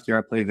 so last year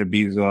I played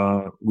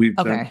Ibiza, we've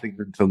done things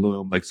in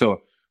Tulum. Like,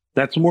 so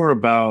that's more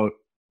about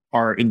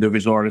our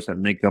individual artists that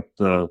make up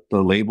the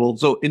label.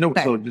 So,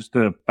 so just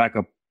to back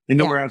up,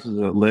 Nowhere Else is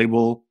a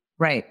label.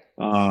 Right.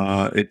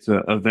 It's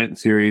an event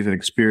series, an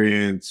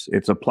experience.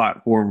 It's a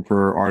platform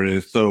for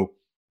artists. So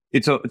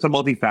it's a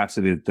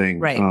multifaceted thing.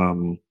 Right.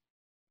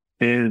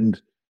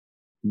 And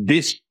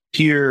this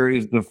year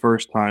is the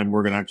first time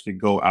we're going to actually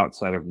go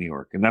outside of New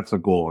York, and that's a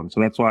goal. And so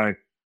that's why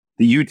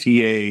the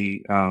UTA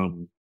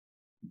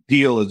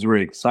deal is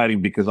really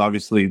exciting, because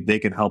obviously they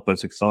can help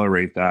us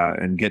accelerate that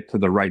and get to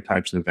the right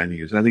types of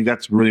venues. And I think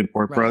that's really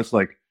important for us,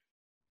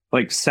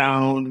 like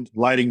sound,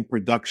 lighting,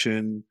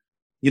 production.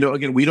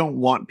 Again, we don't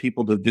want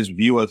people to just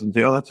view us and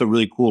say, oh, that's a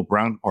really cool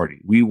brown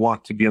party. We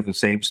want to be on the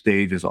same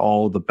stage as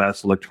all the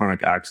best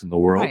electronic acts in the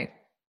world. Right.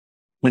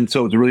 And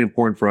so it's really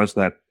important for us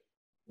that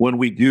when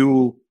we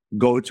do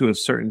go to a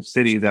certain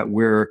city, that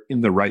we're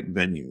in the right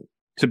venue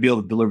to be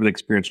able to deliver the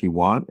experience we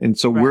want. And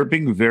so we're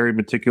being very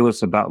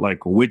meticulous about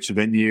like which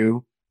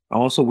venue,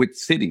 also which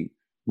city.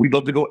 We'd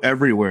love to go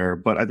everywhere,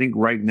 but I think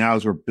right now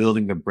as we're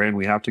building the brand,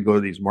 we have to go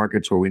to these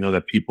markets where we know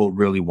that people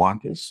really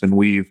want this. And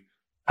we've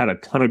had a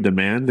ton of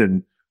demand.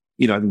 And,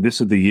 I think this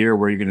is the year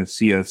where you're going to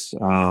see us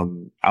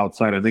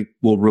outside. I think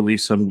we'll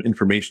release some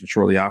information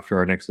shortly after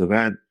our next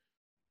event.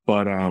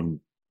 But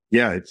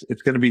yeah,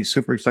 it's going to be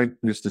super exciting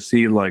just to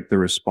see like the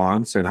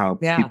response and how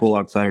Yeah. people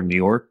outside of New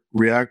York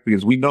react,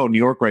 because we know New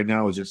York right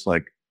now is just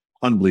like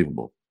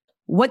unbelievable.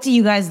 What do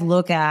you guys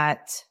look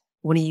at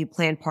when you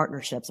plan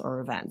partnerships or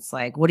events?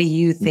 Like, what do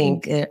you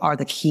think are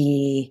the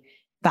key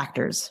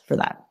factors for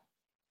that?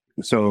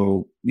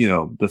 So,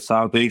 the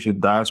South Asian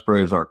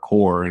diaspora is our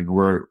core, and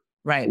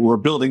we're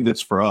building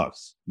this for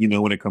us,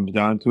 when it comes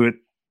down to it.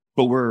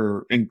 But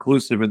we're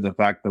inclusive in the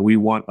fact that we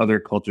want other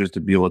cultures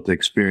to be able to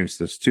experience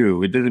this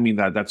too. It doesn't mean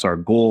that that's our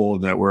goal,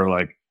 that we're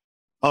like,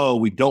 oh,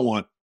 we don't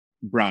want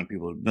brown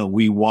people. No,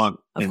 we want,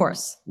 Of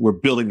course, we're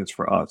building this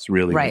for us,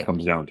 really, when it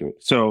comes down to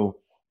it. So,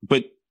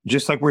 but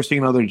just like we're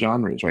seeing other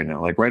genres right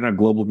now, like right now,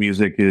 global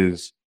music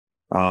is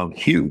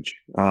huge.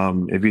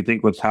 If you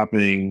think what's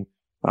happening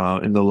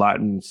in the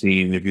Latin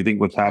scene, if you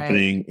think what's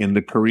happening in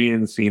the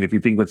Korean scene, if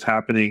you think what's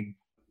happening,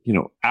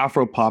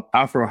 Afro pop,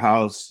 Afro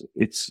house,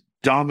 it's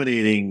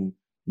dominating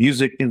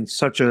music in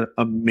such an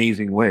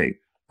amazing way.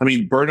 I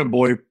mean, Burna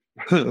Boy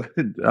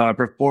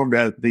performed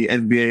at the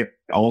NBA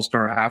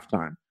All-Star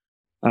halftime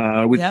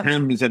with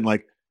hymns, and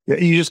like,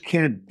 you just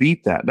can't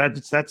beat that.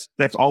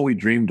 That's all we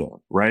dreamed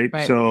of, right?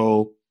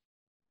 So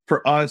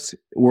for us,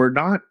 we're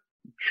not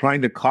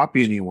trying to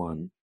copy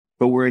anyone,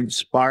 but we're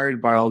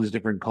inspired by all these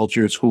different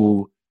cultures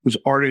whose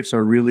artists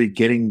are really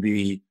getting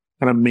the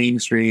kind of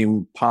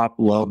mainstream pop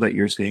love that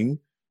you're seeing.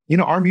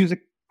 Our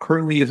music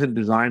currently isn't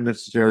designed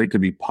necessarily to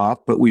be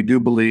pop, but we do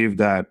believe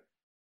that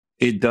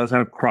it does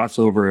have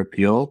crossover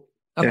appeal,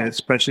 and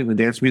especially in the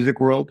dance music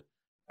world.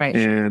 Right.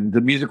 And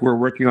the music we're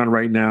working on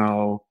right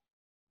now,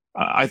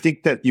 I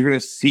think that you're going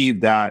to see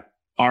that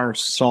our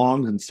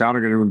songs and sound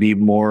are going to be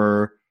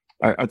more,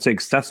 I'd say,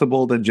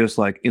 accessible than just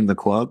like in the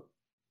club.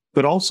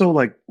 But also,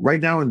 like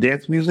right now in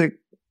dance music,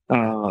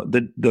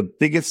 the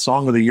biggest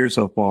song of the year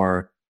so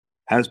far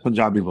has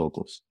Punjabi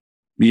vocals,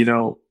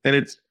 and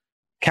it's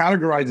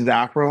categorized as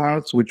Afro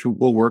house, which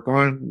we'll work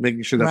on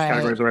making sure that's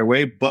categorized the right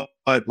way. But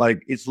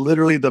like, it's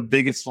literally the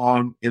biggest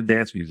song in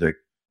dance music,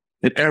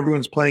 and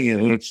everyone's playing it,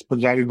 and it's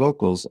Punjabi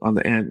vocals on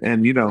the end.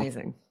 And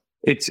amazing.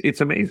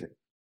 It's amazing.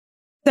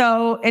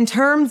 So, in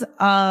terms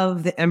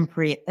of the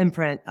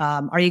imprint,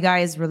 are you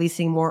guys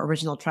releasing more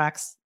original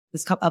tracks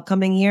this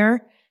upcoming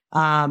year?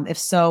 If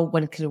so,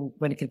 when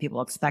can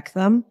people expect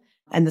them?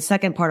 And the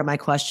second part of my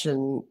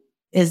question,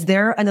 is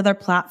there another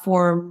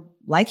platform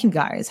like you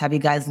guys? Have you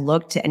guys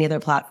looked to any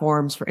other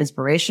platforms for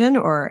inspiration,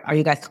 or are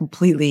you guys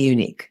completely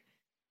unique?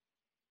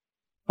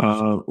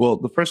 Well,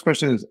 the first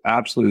question is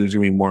absolutely there's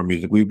going to be more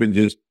music. We've been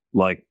just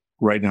like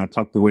right now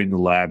tucked away in the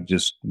lab,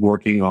 just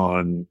working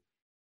on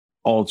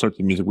all sorts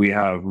of music. We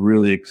have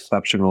really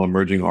exceptional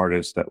emerging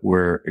artists that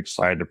we're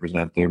excited to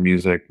present their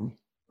music.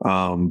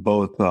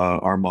 Both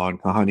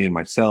Armand, Kahani, and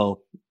myself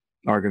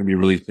are going to be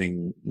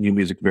releasing new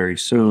music very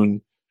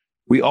soon.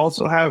 We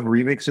also have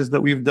remixes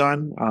that we've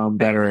done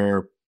that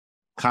are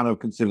kind of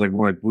considered like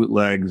more like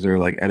bootlegs or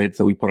like edits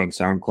that we put on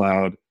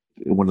SoundCloud.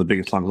 One of the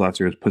biggest songs last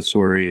year is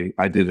Pasuri.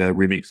 I did a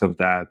remix of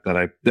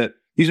that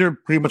these are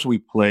pretty much what we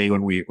play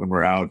when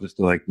we're out, just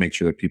to like make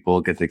sure that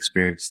people get to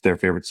experience their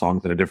favorite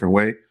songs in a different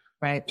way.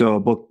 Right. So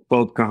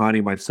both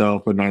Kahani,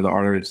 myself, and another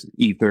artist,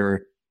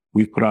 Ether,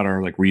 we've put out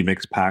our like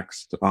remix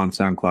packs on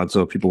SoundCloud.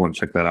 So if people want to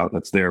check that out,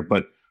 that's there.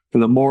 But for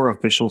the more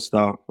official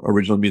stuff,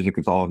 original music,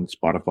 is all on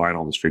Spotify and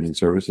all the streaming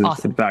services.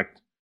 Awesome. In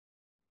fact,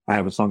 I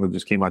have a song that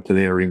just came out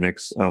today, a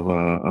remix of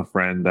a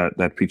friend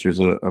that features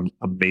an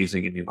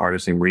amazing Indian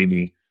artist named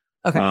Remy.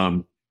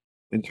 Okay.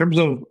 In terms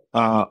of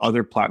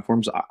other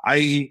platforms,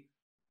 I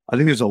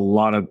think there's a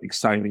lot of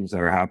exciting things that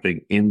are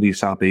happening in the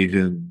South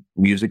Asian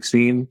music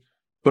scene.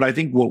 But I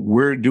think what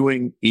we're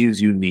doing is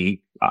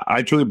unique.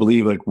 I truly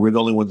believe like we're the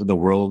only ones in the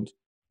world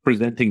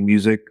presenting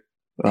music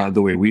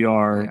the way we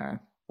are,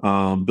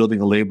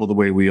 building a label the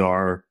way we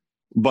are.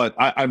 But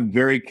I'm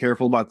very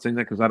careful about saying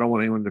that because I don't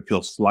want anyone to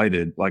feel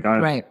slighted. Like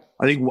I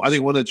think one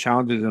of the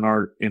challenges in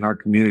our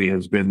community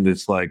has been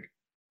this like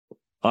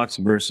us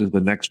versus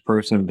the next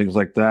person, things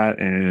like that.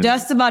 And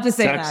just about to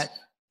say that.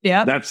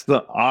 Yeah, that's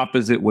the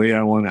opposite way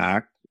I want to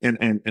act,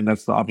 and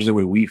that's the opposite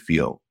way we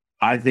feel.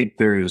 I think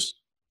there's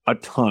a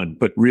ton,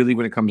 but really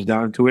when it comes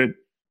down to it,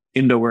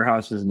 Indo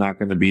Warehouse is not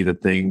going to be the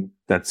thing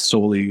that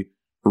solely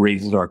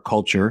raises our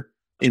culture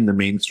in the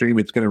mainstream.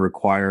 It's going to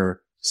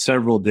require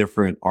several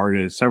different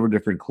artists, several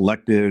different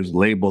collectives,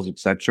 labels,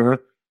 etc.,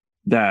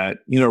 that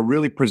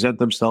really present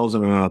themselves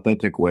in an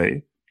authentic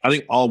way. I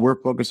think all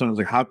we're focused on is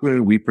like, how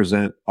can we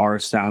present our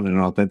sound in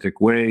an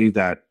authentic way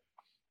that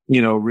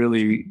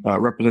really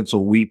represents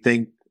what we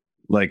think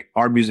like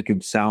our music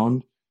can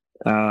sound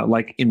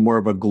like in more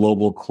of a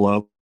global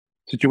club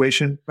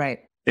situation. Right.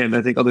 And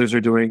I think others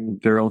are doing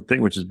their own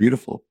thing, which is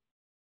beautiful.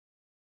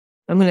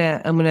 I'm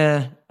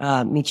gonna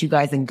meet you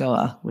guys in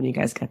Goa when you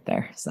guys get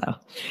there. So,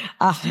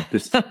 knock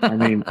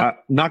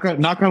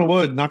on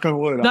wood. Knock on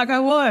wood.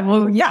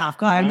 Well, yeah, of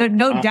course.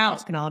 No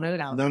doubt, Kunal. No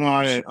doubt. No.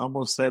 I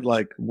almost said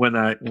like when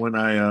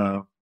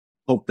I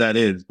hope that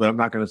is, but I'm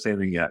not going to say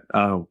anything yet.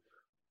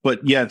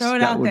 But yes,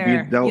 that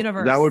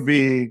would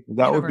be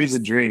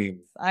the dream.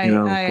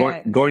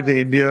 Going to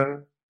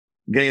India,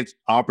 getting an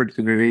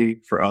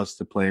opportunity for us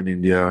to play in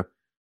India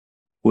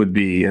would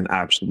be an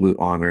absolute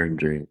honor and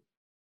dream.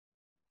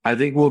 I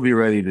think we'll be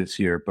ready this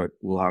year, but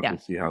we'll have to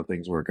see how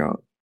things work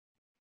out.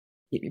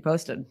 Keep me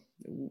posted.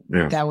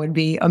 Yeah. That would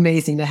be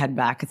amazing to head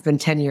back. It's been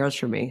 10 years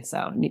for me,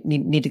 so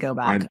need to go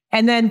back.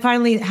 And then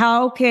finally,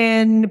 how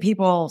can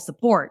people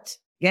support,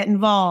 get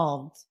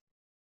involved,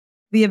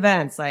 the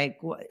events? Like,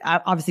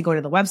 obviously go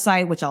to the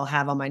website, which I'll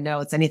have on my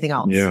notes. Anything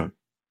else? Yeah.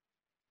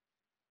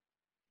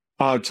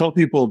 Tell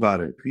people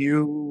about it. If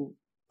you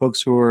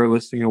folks who are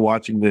listening and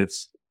watching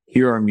this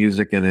hear our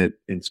music and it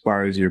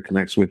inspires you,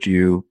 connects with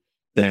you,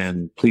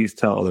 then please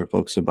tell other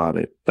folks about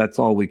it. That's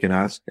all we can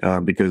ask,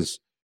 because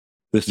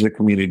this is a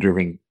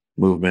community-driven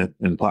movement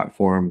and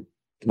platform.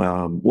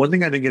 One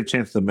thing I didn't get a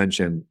chance to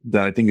mention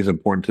that I think is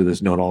important to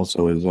this note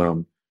also is,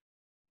 and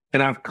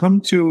I've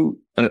come to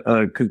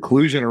a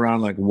conclusion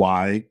around like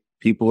why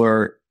people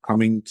are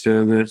coming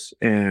to this,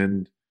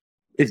 and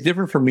it's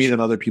different for me than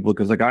other people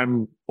because like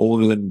I'm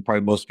older than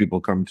probably most people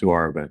come to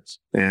our events.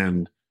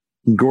 And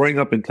growing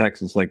up in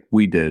Texas, like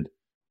we did,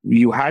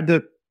 you had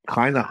to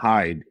kind of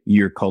hide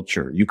your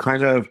culture. You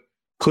kind of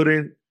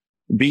couldn't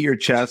beat your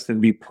chest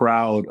and be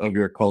proud of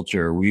your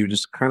culture. We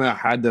just kind of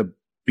had to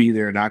be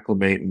there and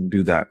acclimate and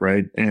do that,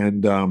 right?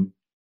 And that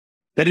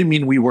didn't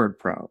mean we weren't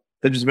proud.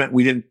 That just meant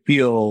we didn't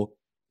feel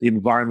the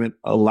environment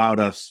allowed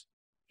us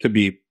to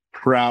be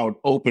proud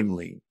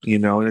openly, you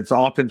know. And it's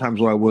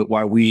oftentimes why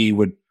we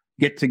would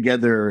get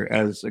together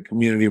as a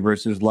community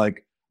versus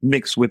like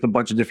mix with a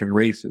bunch of different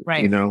races,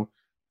 right? You know.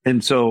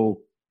 And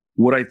so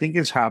what I think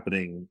is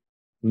happening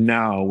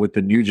now with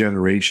the new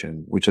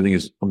generation, which I think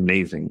is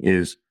amazing,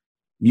 is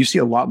you see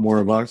a lot more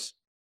of us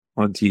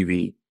on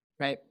TV.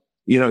 Right.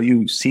 You know,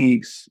 you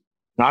see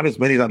not as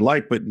many as I'd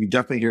like, but you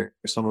definitely hear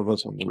some of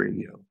us on the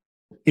radio,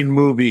 in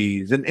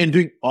movies, and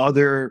doing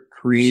other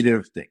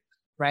creative things.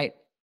 Right.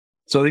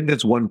 So I think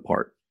that's one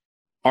part.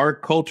 Our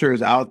culture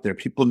is out there.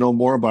 People know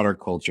more about our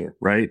culture,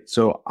 right?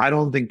 So I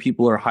don't think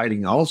people are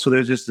hiding. Also,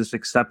 there's just this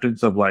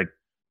acceptance of like,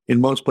 in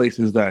most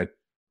places that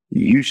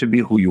you should be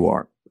who you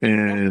are.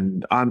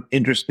 And I'm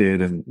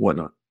interested in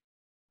whatnot.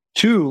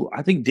 Two,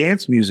 I think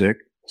dance music,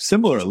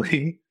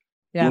 similarly,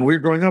 when we were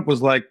growing up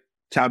was like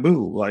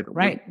taboo. Like,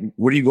 right.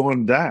 Where do you go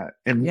on that?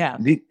 And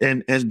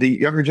the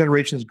younger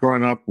generation is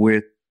growing up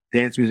with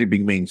dance music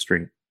being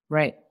mainstream.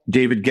 Right.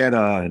 David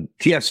Guetta and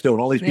Tiesto and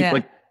all these people,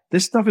 like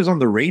this stuff is on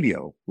the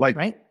radio, like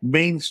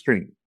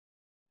mainstream.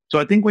 So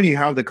I think when you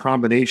have the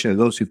combination of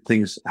those two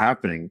things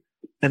happening,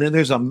 and then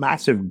there's a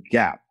massive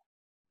gap,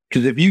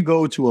 because if you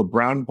go to a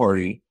brown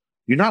party,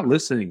 you're not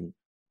listening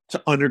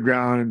to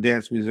underground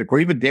dance music or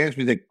even dance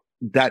music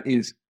that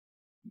is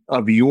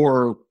of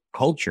your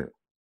culture.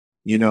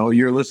 You know,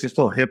 you're listening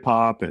still hip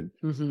hop and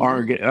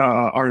R&B,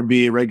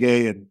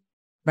 reggae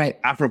and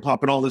Afro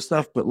pop and all this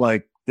stuff. But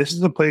like, this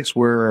is a place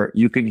where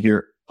you can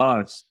hear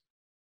us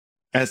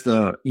as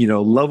the, you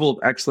know, level of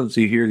excellence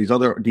you hear these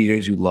other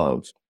DJs you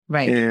love.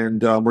 Right.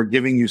 And we're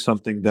giving you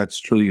something that's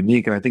truly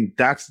unique. And I think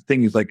that's the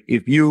thing is like,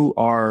 if you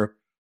are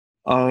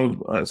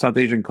of South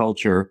Asian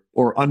culture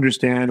or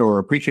understand or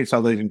appreciate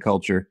South Asian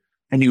culture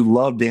and you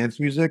love dance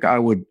music, I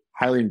would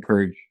highly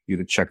encourage you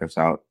to check us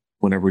out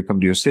whenever we come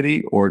to your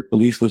city, or at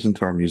least listen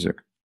to our music.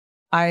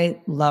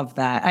 I love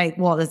that.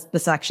 Well, this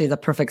is actually the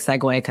perfect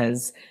segue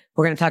because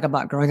we're going to talk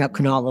about growing up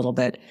Kunal a little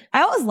bit.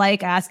 I always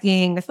like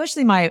asking,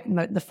 especially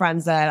the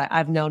friends that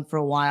I've known for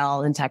a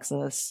while in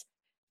Texas.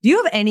 Do you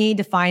have any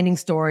defining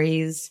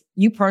stories,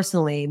 you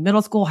personally,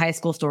 middle school, high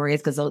school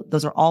stories, because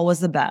those are always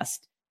the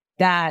best,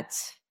 that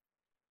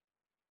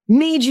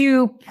made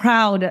you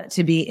proud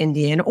to be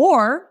Indian,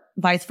 or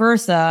vice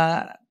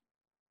versa,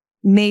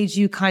 made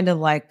you kind of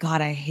like,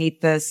 God, I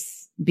hate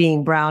this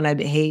being brown. I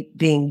hate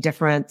being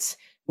different.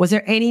 Was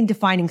there any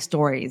defining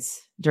stories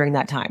during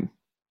that time?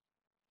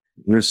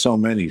 There's so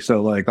many.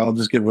 So like, I'll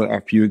just give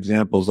a few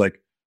examples.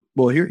 Like,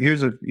 well,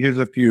 here's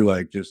a few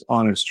like just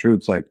honest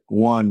truths. Like,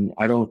 one,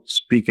 I don't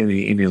speak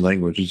any Indian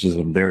language, which is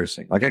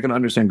embarrassing. Like, I can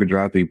understand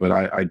Gujarati, but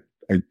I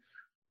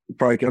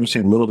probably can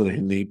understand a little bit of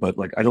Hindi, but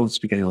like, I don't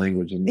speak any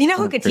language. And you know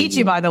who could teach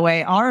you, by the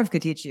way? Arav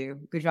could teach you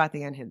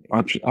Gujarati and Hindi.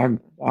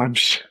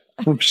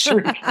 I'm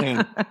sure you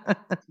can.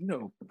 You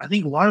know, I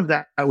think a lot of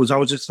that I was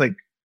just like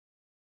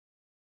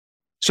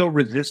so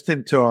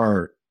resistant to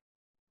our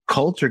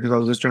culture because I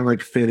was just trying to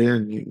like fit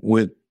in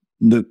with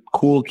the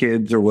cool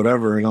kids or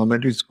whatever in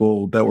elementary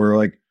school that were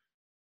like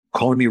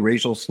calling me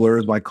racial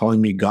slurs by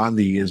calling me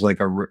Gandhi is like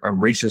a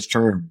racist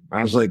term.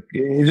 I was like,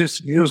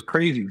 it was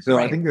crazy. So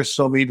I think there's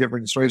so many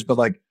different stories, but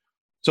like,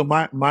 so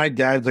my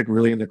dad's like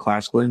really into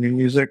classical Indian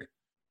music.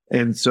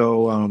 And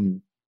so,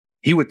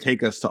 he would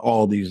take us to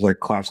all these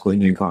like classical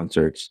Indian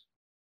concerts.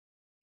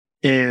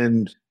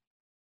 And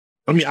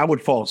I mean, I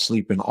would fall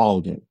asleep in all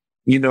of them,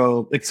 you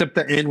know, except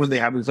the end when they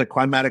have this like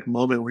climatic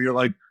moment where you're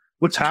like,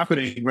 what's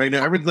happening right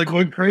now? Everything's like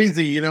going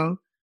crazy, you know?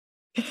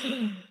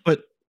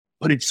 But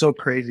it's so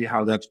crazy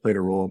how that's played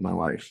a role in my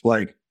life.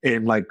 Like,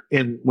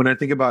 and when I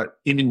think about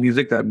Indian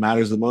music that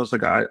matters the most,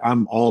 like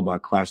I'm all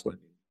about classical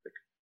Indian music.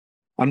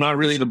 I'm not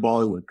really into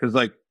Bollywood because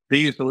like they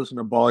used to listen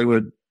to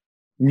Bollywood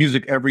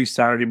music every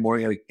Saturday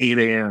morning at like 8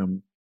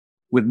 a.m.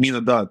 with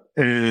Mina Dutt.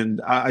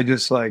 And I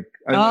just like,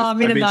 I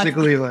Mina Dutt.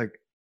 basically like,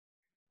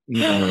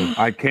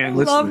 I can't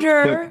listen. Loved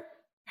her.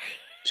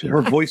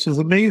 Her voice is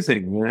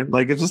amazing, man.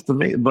 Like, it's just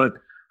amazing. But,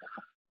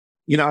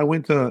 I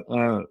went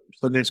to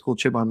Sunday school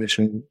Chipmunk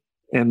Mission,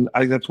 and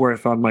that's where I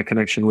found my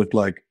connection with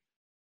like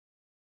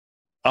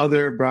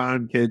other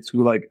brown kids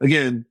who, like,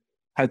 again,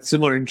 had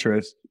similar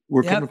interests.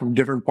 We're coming from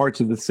different parts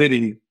of the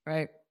city.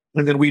 Right.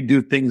 And then we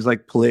do things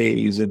like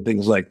plays and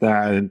things like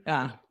that. And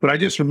but I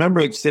just remember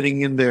like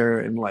sitting in there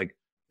and like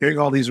hearing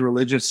all these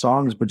religious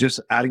songs, but just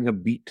adding a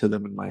beat to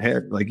them in my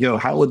head. Like, yo,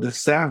 how would this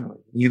sound?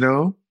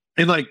 And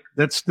like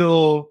that's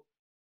still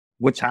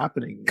what's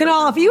happening.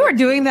 Kunal, if you were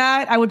doing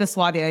that, I would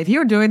dissuade you. If you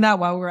were doing that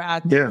while we were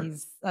at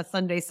these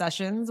Sunday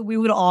sessions, we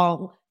would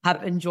all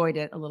have enjoyed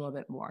it a little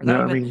bit more.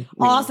 That would be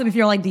awesome if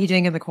you're like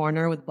DJing in the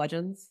corner with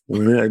bludgeons.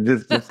 Yeah,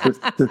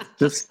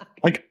 just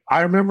like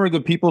I remember the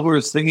people who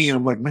were singing, and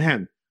I'm like,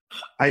 man,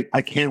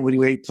 I can't really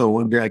wait till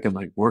one day I can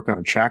like work on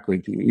a track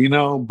with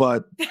you,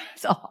 But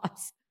it's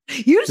awesome.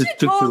 You should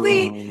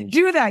totally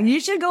do that. You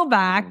should go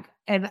back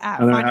and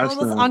find all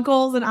those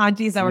uncles and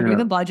aunties that were doing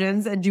the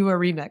bludgeons and do a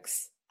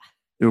remix.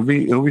 It'll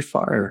be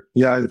fire.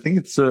 Yeah, I think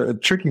it's a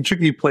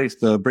tricky place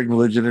to bring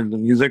religion into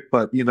music,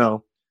 but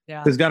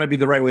there's got to be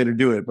the right way to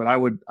do it. But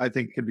I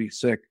think it could be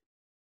sick.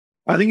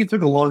 I think it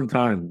took a long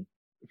time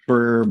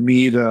for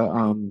me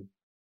to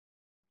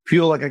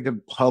feel like I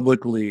could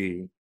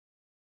publicly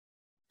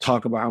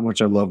talk about how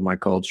much I love my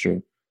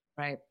culture.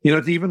 Right.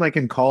 It's even like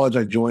in college,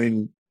 I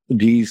joined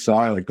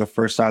DSI, like the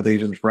first South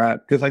Asian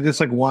frat, because I just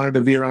like wanted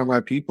to be around my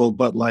people,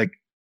 but like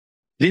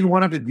didn't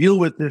want to have to deal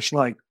with this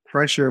like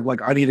pressure of like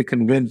I need to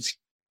convince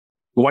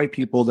white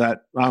people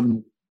that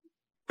I'm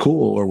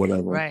cool or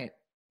whatever. Right.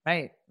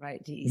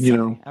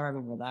 DSI. I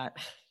remember that.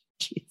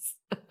 Jeez.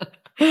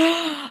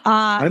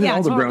 I did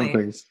all the brown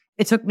things.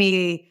 It took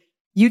me.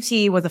 UT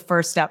was the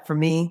first step for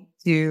me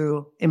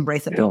to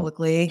embrace it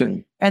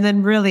publicly, and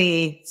then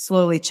really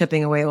slowly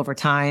chipping away over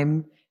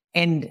time.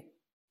 And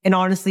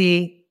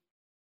honestly,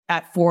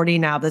 at 40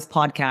 now, this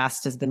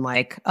podcast has been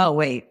like, oh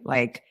wait,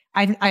 like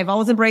I've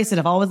always embraced it.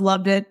 I've always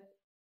loved it,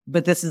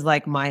 but this is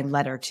like my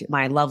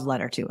love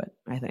letter to it.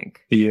 I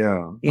think.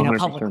 Yeah. 100%.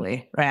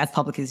 Publicly, right? As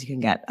public as you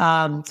can get.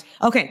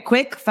 Okay,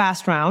 quick,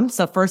 fast round.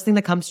 So first thing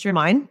that comes to your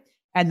mind,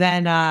 and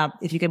then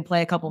if you can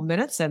play a couple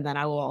minutes, and then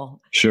I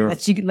will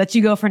let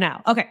you go for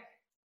now. Okay.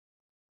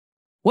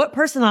 What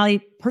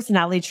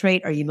personality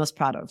trait are you most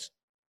proud of?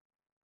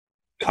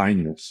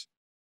 Kindness.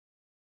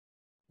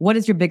 What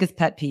is your biggest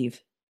pet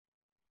peeve?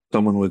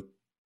 Someone with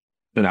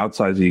an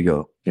outsized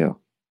ego. Yeah.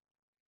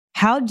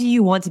 How do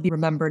you want to be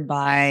remembered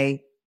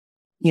by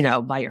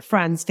your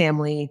friends,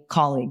 family,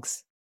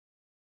 colleagues?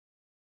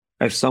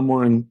 As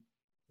someone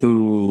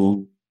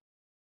who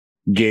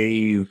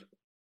gave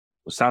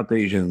South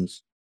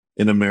Asians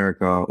in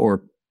America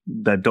or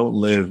that don't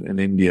live in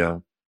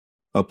India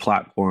a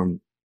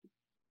platform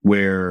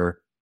where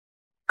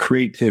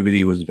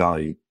creativity was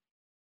valued.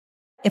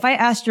 If I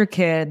asked your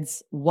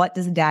kids, what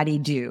does daddy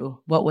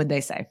do? What would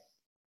they say?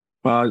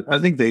 I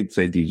think they'd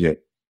say DJ.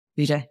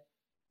 DJ?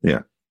 Yeah.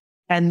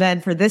 And then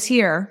for this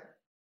year,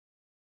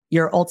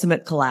 your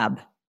ultimate collab,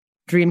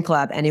 dream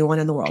collab, anyone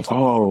in the world.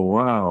 Oh,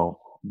 wow.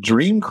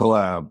 Dream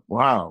collab.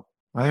 Wow.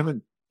 I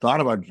haven't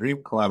thought about dream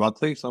collab. I'll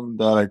tell you something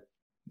that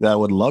I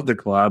would love to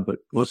collab, but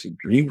let's see,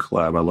 dream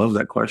collab. I love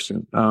that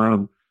question.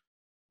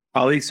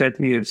 Ali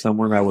Sethi is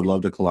someone I would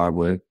love to collab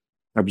with.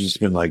 I've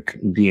just been like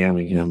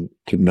DMing him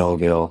to no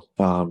avail.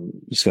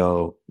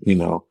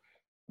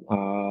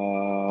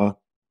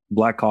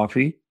 Black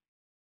Coffee.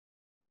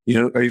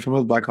 Are you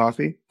familiar with Black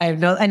Coffee? I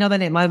know the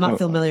name. I'm not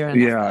familiar.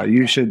 Yeah,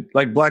 you should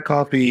like Black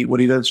Coffee. What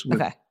he does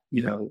with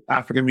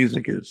African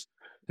music is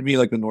to me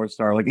like the North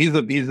Star. Like he's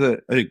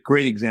a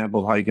great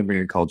example of how you can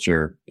bring a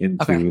culture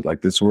into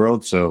like this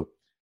world. So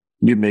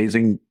it'd be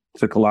amazing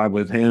to collab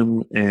with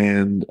him.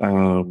 And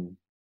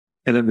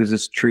then there's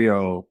this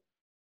trio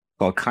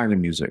called Kind of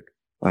Music,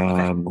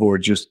 who are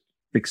just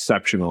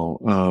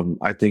exceptional.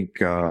 I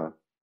think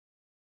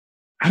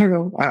I don't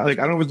know. I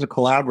don't know if it's a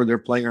collab where they're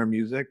playing our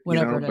music,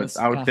 whatever it but is.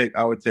 I would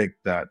take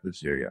that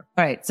this year. Yeah.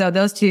 All right. So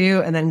those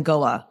two, and then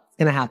Goa is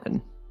going to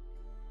happen.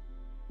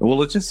 Well,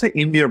 let's just say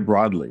India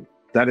broadly.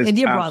 That is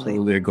India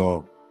absolutely a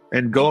goal,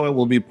 and Goa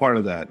will be part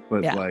of that.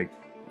 But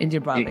India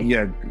broadly.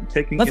 Yeah,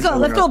 taking. Let's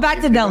go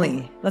back to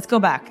Delhi. Let's go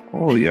back.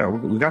 Oh yeah,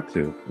 we got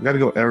to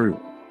go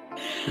everywhere.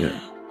 Yeah.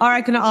 All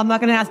right, Kunal, I'm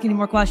not going to ask any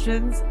more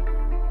questions.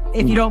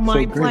 If you don't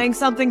mind playing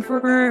something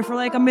for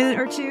like a minute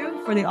or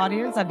two for the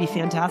audience, that'd be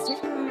fantastic.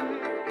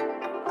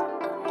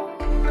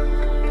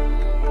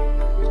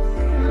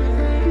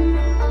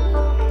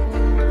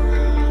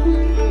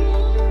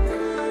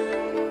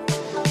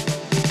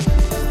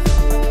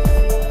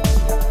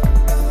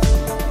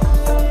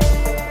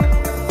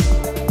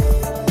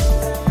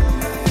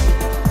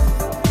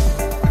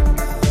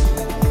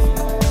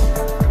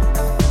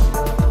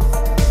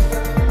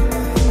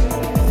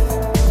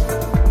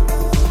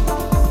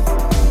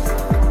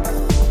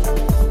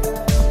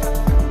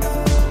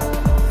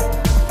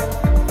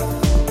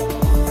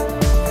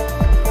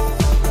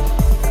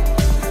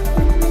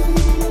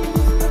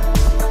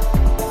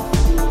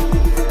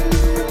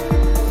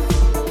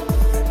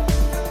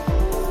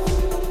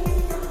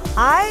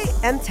 I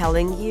am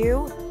telling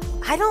you,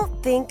 I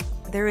don't think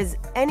there is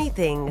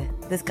anything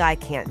this guy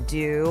can't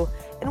do.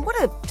 And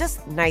what a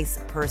just nice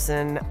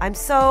person. I'm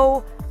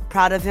so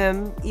proud of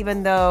him,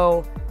 even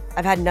though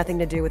I've had nothing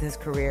to do with his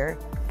career.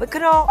 But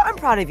Kunal, I'm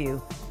proud of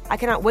you. I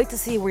cannot wait to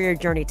see where your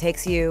journey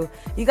takes you.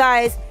 You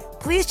guys,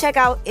 please check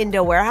out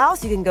Indo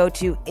Warehouse. You can go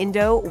to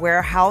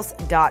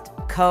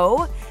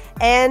indowarehouse.co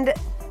and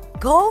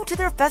go to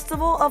their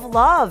Festival of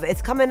Love.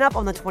 It's coming up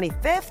on the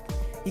 25th.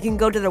 You can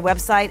go to their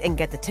website and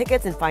get the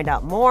tickets and find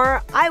out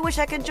more. I wish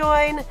I could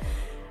join.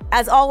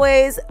 As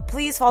always,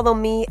 please follow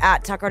me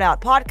at Tuckered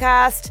Out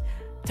Podcast,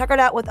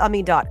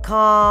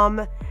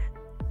 tuckeredoutwithami.com.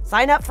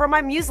 Sign up for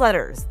my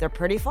newsletters. They're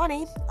pretty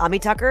funny.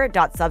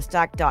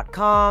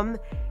 amitucker.substack.com.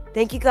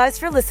 Thank you guys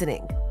for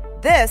listening.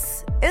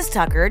 This is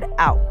Tuckered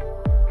Out.